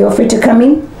 feel free to come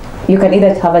in. you can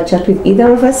either have a chat with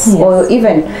either of us, or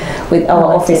even with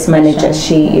our office manager.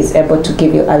 She is able to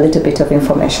give you a little bit of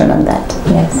information on that.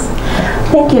 Yes.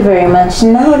 Thank you very much.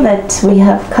 Now that we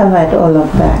have covered all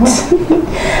of that,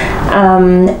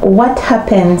 what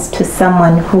happens to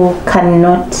someone who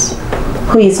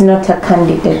is not a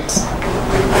candidate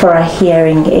for a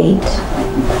hearing aid?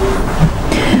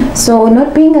 So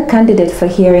not being a candidate for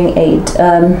hearing aid,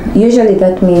 usually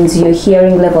that means your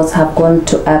hearing levels have gone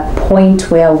to a point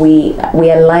where we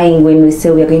are lying when we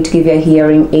say we are going to give you a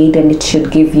hearing aid and it should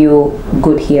give you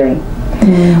good hearing.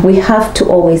 We have to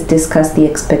always discuss the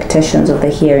expectations of the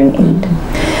hearing aid.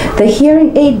 The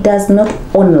hearing aid does not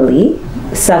only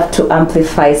serve to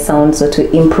amplify sounds or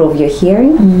to improve your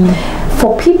hearing.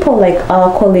 For people like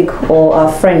our colleague or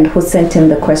our friend who sent in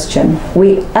the question,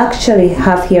 we actually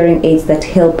have hearing aids that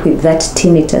help with that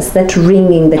tinnitus, that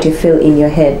ringing that you feel in your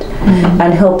head,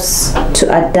 and helps to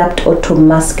adapt or to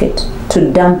mask it,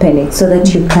 to dampen it, so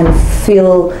that you can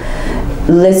feel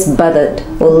less bothered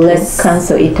or less...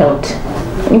 Cancel it out.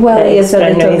 Well, yes, a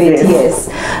little bit, yes.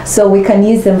 So we can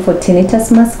use them for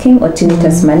tinnitus masking or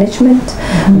tinnitus management.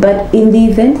 But in the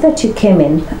event that you came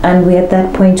in and we're at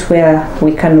that point where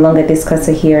we can no longer discuss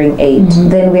a hearing aid,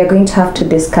 then we are going to have to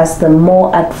discuss the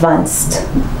more advanced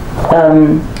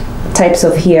types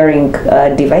of hearing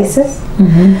devices.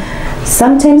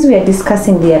 Sometimes we are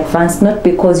discussing the advanced not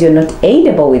because you're not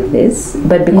aidable with this,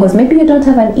 but because maybe you don't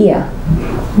have an ear.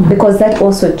 Because that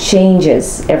also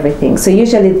changes everything. So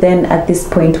usually then at this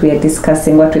point we are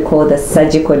discussing what we call the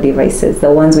surgical devices,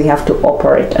 the ones we have to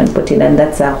operate and put in, and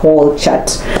that's a whole chat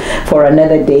for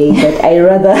another day that I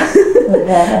rather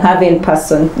have in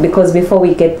person, because before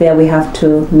we get there we have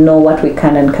to know what we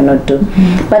can and cannot do.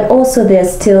 But also there are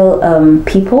still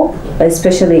people,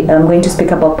 especially I'm going to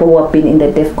speak about people who have been in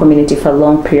the deaf community for a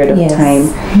long period of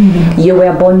time. You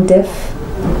were born deaf,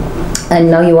 and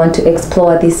now you want to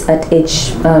explore this at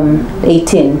age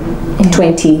 18,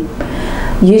 20.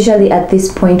 Usually at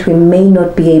this point we may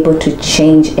not be able to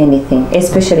change anything,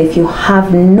 especially if you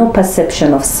have no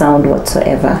perception of sound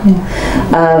whatsoever.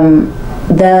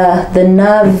 The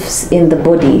nerves in the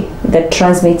body that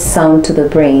transmit sound to the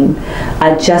brain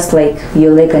are just like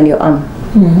your leg and your arm.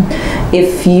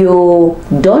 If you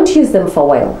don't use them for a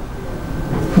while,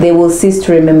 they will cease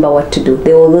to remember what to do.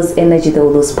 They will lose energy, they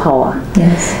will lose power.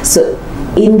 So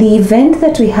in the event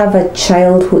that we have a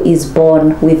child who is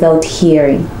born without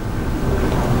hearing,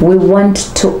 we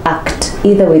want to act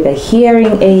either with a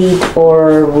hearing aid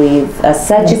or with a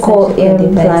surgical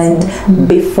implant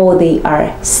before they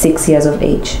are 6 years of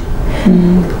age.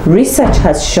 Research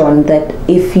has shown that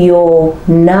if your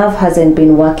nerve hasn't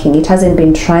been working, it hasn't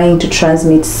been trying to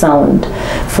transmit sound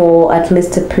for at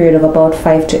least a period of about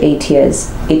 5 to 8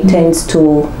 years, it tends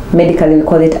to, medically we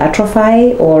call it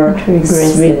atrophy, or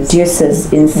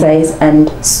reduces in size and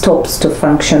stops to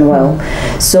function well.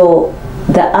 So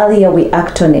the earlier we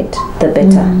act on it, the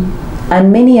better.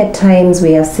 And many a times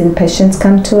we have seen patients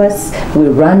come to us, we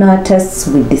run our tests,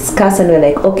 we discuss, and we're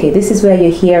like, okay, this is where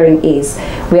your hearing is.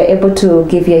 We are able to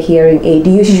give you a hearing aid.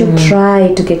 You should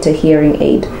try to get a hearing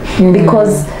aid,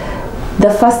 because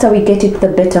the faster we get it, the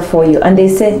better for you. And they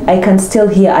say, I can still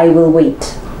hear, I will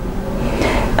wait.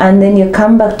 And then you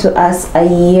come back to us a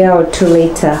year or two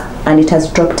later, and it has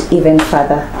dropped even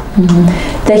further.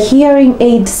 The hearing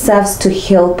aid serves to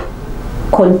help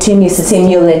continue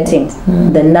stimulating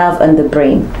the nerve and the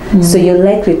brain. So you're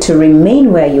likely to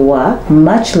remain where you are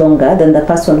much longer than the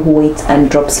person who waits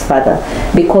and drops further,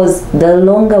 because the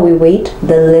longer we wait,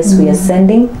 the less we are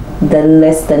sending, the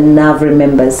less the nerve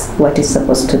remembers what it's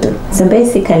supposed to do. So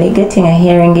basically getting a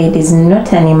hearing aid is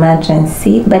not an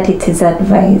emergency, but it is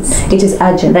advised. It is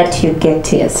urgent that you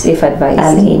get it, if advised,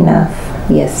 early enough.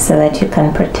 So that you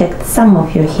can protect some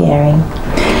of your hearing.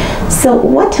 So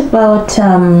what about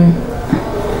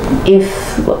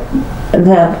if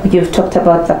you've talked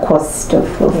about the cost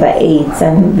of the aids,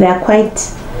 and they're quite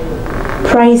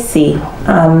pricey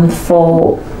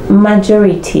for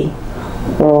majority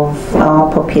of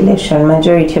our population.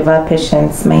 Majority of our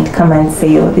patients might come and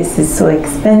say, oh, this is so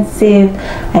expensive,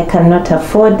 I cannot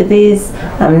afford this,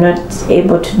 I'm not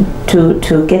able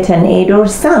to get an aid. Or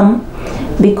some,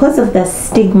 because of the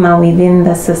stigma within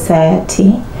the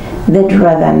society, they'd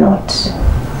rather not.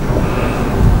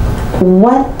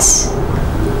 What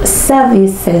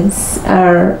services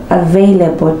are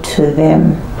available to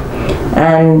them?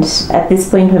 And at this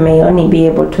point we may only be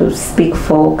able to speak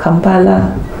for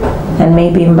Kampala and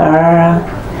maybe Mbarara,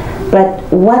 but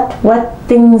what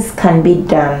things can be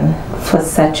done for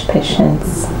such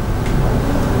patients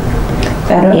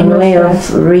in way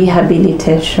of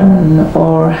rehabilitation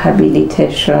or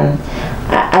habilitation?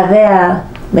 Are there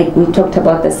like we talked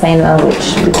about the sign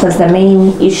language, because the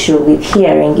main issue with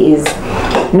hearing is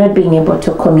not being able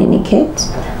to communicate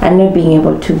and not being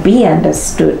able to be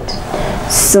understood.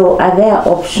 So are there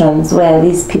options where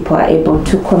these people are able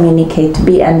to communicate,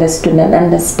 be understood, and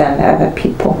understand other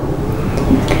people?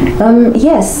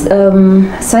 Yes,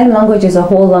 sign language is a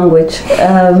whole language.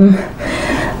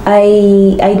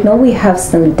 I know we have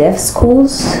some deaf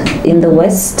schools in the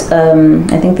West.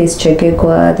 I think there's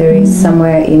Chegegwa, there is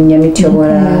somewhere in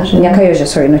Nyakayoja,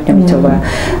 sorry, not Nyamitobora.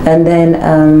 And then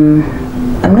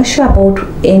I'm not sure about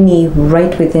any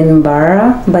right within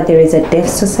Bara, but there is a deaf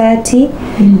society.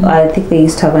 I think they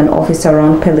used to have an office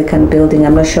around Pelican Building.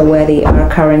 I'm not sure where they are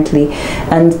currently.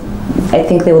 And I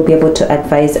think they will be able to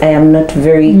advise. I am not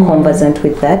very conversant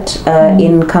with that.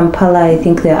 In Kampala, I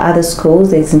think there are other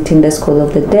schools. There's Ntinda School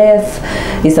of the Deaf.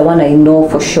 It's the one I know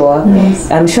for sure.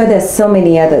 Yes. I'm sure there's so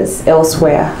many others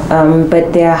elsewhere,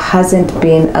 but there hasn't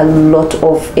been a lot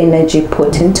of energy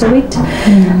put into it.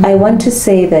 I want to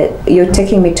say that you're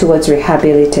taking me towards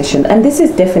rehabilitation, and this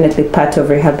is definitely part of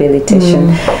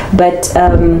rehabilitation. But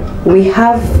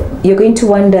you're going to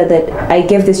wonder that I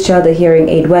gave this child a hearing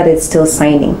aid while it's still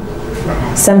signing.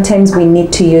 Sometimes we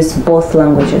need to use both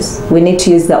languages. We need to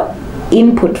use the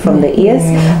input from the ears,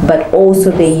 but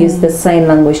also they use the sign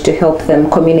language to help them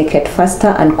communicate faster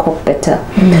and cope better.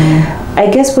 I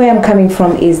guess where I'm coming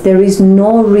from is there is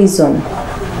no reason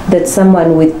that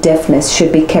someone with deafness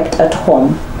should be kept at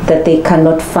home, that they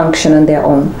cannot function on their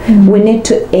own. We need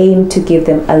to aim to give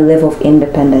them a level of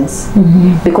independence,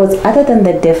 because other than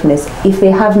the deafness, if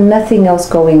they have nothing else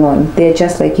going on, they're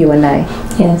just like you and I.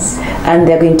 Yes. And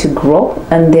they're going to grow,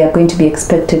 and they're going to be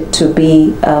expected to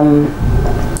be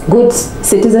good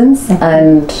citizens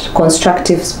and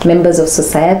constructive members of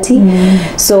society.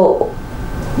 So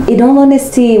in all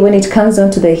honesty, when it comes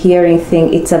down to the hearing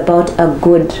thing, it's about a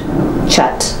good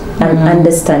chat and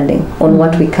understanding on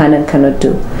what we can and cannot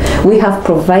do. We have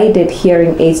provided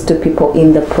hearing aids to people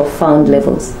in the profound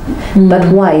levels.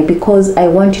 But why? Because I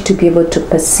want you to be able to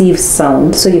perceive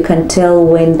sound so you can tell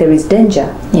when there is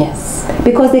danger. Yes.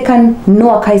 Because they can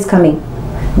know a car is coming.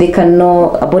 They can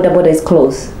know a border is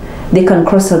closed. They can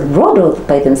cross a road all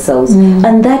by themselves.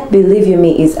 And that, believe you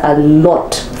me, is a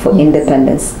lot for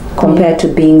independence compared to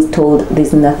being told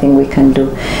there's nothing we can do.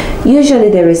 Usually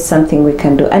there is something we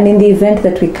can do, and in the event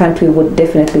that we can't, we would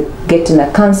definitely get in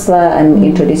a counselor and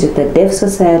introduce you to the Deaf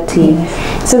Society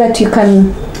so that you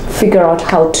can figure out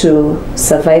how to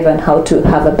survive and how to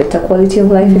have a better quality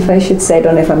of life, if I should say. I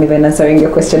don't know if I'm even answering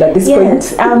your question at this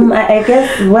point. I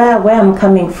guess where I'm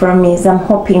coming from is I'm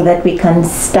hoping that we can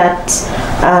start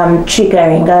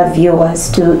triggering our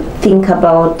viewers to think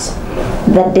about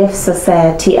the Deaf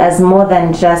Society as more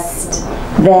than just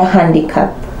their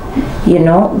handicap, you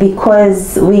know,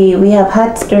 because we have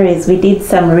had stories. We did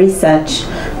some research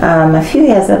a few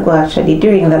years ago, actually,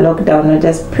 during the lockdown or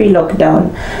just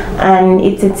pre-lockdown, and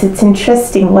it's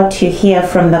interesting what you hear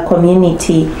from the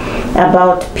community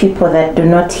about people that do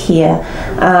not hear.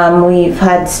 We've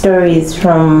had stories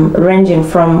ranging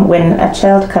from when a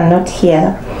child cannot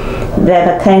hear,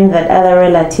 they're the kind that other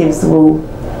relatives will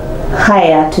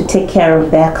hire to take care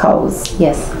of their cows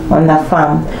on the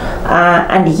farm,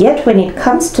 and yet when it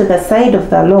comes to the side of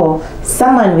the law,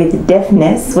 someone with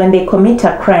deafness, when they commit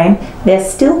a crime, they're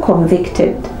still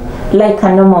convicted like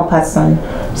a normal person.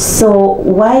 So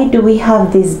why do we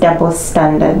have these double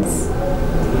standards?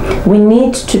 We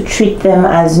need to treat them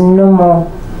as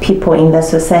normal people in the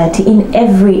society in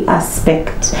every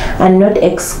aspect and not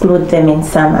exclude them in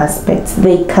some aspects.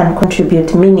 They can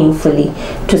contribute meaningfully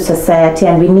to society,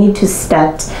 and we need to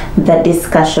start the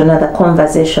discussion or the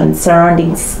conversation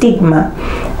surrounding stigma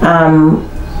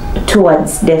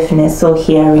towards deafness or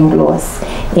hearing loss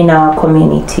in our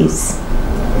communities.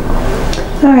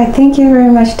 All right, thank you very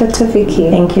much, Dr.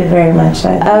 Vicky. Thank you very much.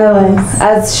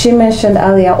 As she mentioned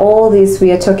earlier, all this,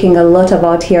 we are talking a lot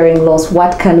about hearing loss.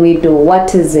 What can we do?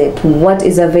 What is it? What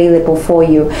is available for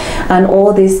you? And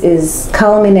all this is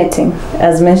culminating,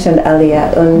 as mentioned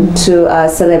earlier, onto a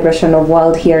celebration of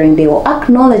World Hearing Day, or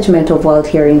acknowledgement of World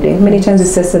Hearing Day. Many times it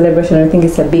says celebration, I think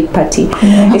it's a big party.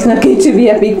 It's not going to be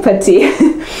a big party.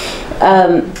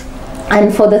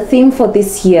 And for the theme for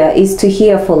this year is to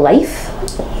hear for life.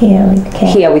 Hear with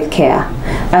care. Hear with care.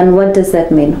 And what does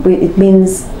that mean? It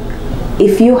means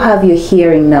if you have your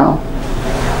hearing now,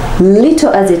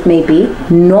 little as it may be,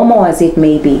 normal as it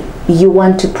may be, you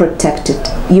want to protect it.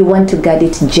 You want to guard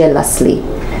it jealously.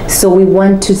 So we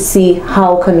want to see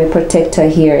how can we protect our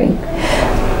hearing.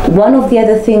 One of the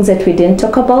other things that we didn't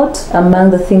talk about,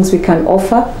 among the things we can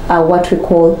offer, are what we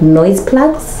call noise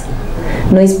plugs.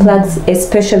 Noise plugs,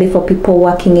 especially for people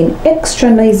working in extra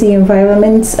noisy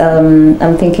environments.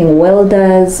 I'm thinking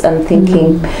welders, I'm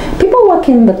thinking people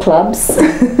working in the clubs.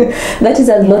 That is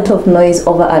a lot of noise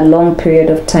over a long period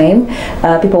of time.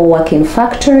 People work in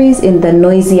factories, in the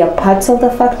noisier parts of the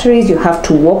factories. You have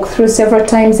to walk through several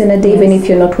times in a day, even if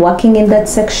you're not working in that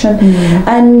section.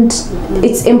 And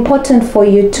it's important for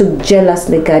you to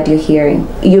jealously guard your hearing.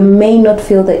 You may not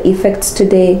feel the effects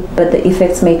today, but the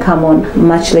effects may come on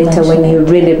much later when you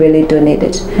really do need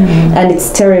it. And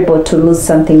it's terrible to lose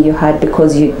something you had,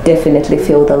 because you definitely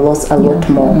feel the loss a lot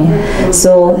more.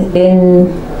 So in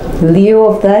lieu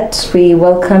of that, we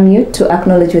welcome you to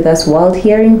acknowledge with us World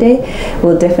Hearing Day.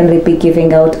 We'll definitely be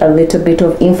giving out a little bit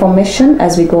of information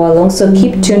as we go along, so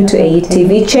keep tuned to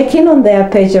AETV. Check in on their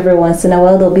page every once in a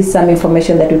while. There'll be some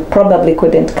information that we probably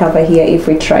couldn't cover here if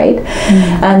we tried.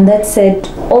 And that said,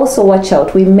 also watch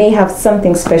out, we may have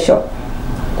something special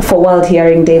for World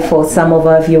Hearing Day for some of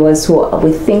our viewers who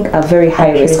we think are very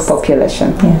high risk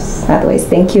population. Yes. Otherwise,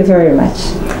 thank you very much.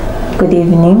 Good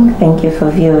evening. Thank you for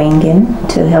viewing in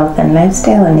to Health and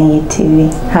Lifestyle on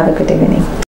AETV. Have a good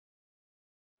evening.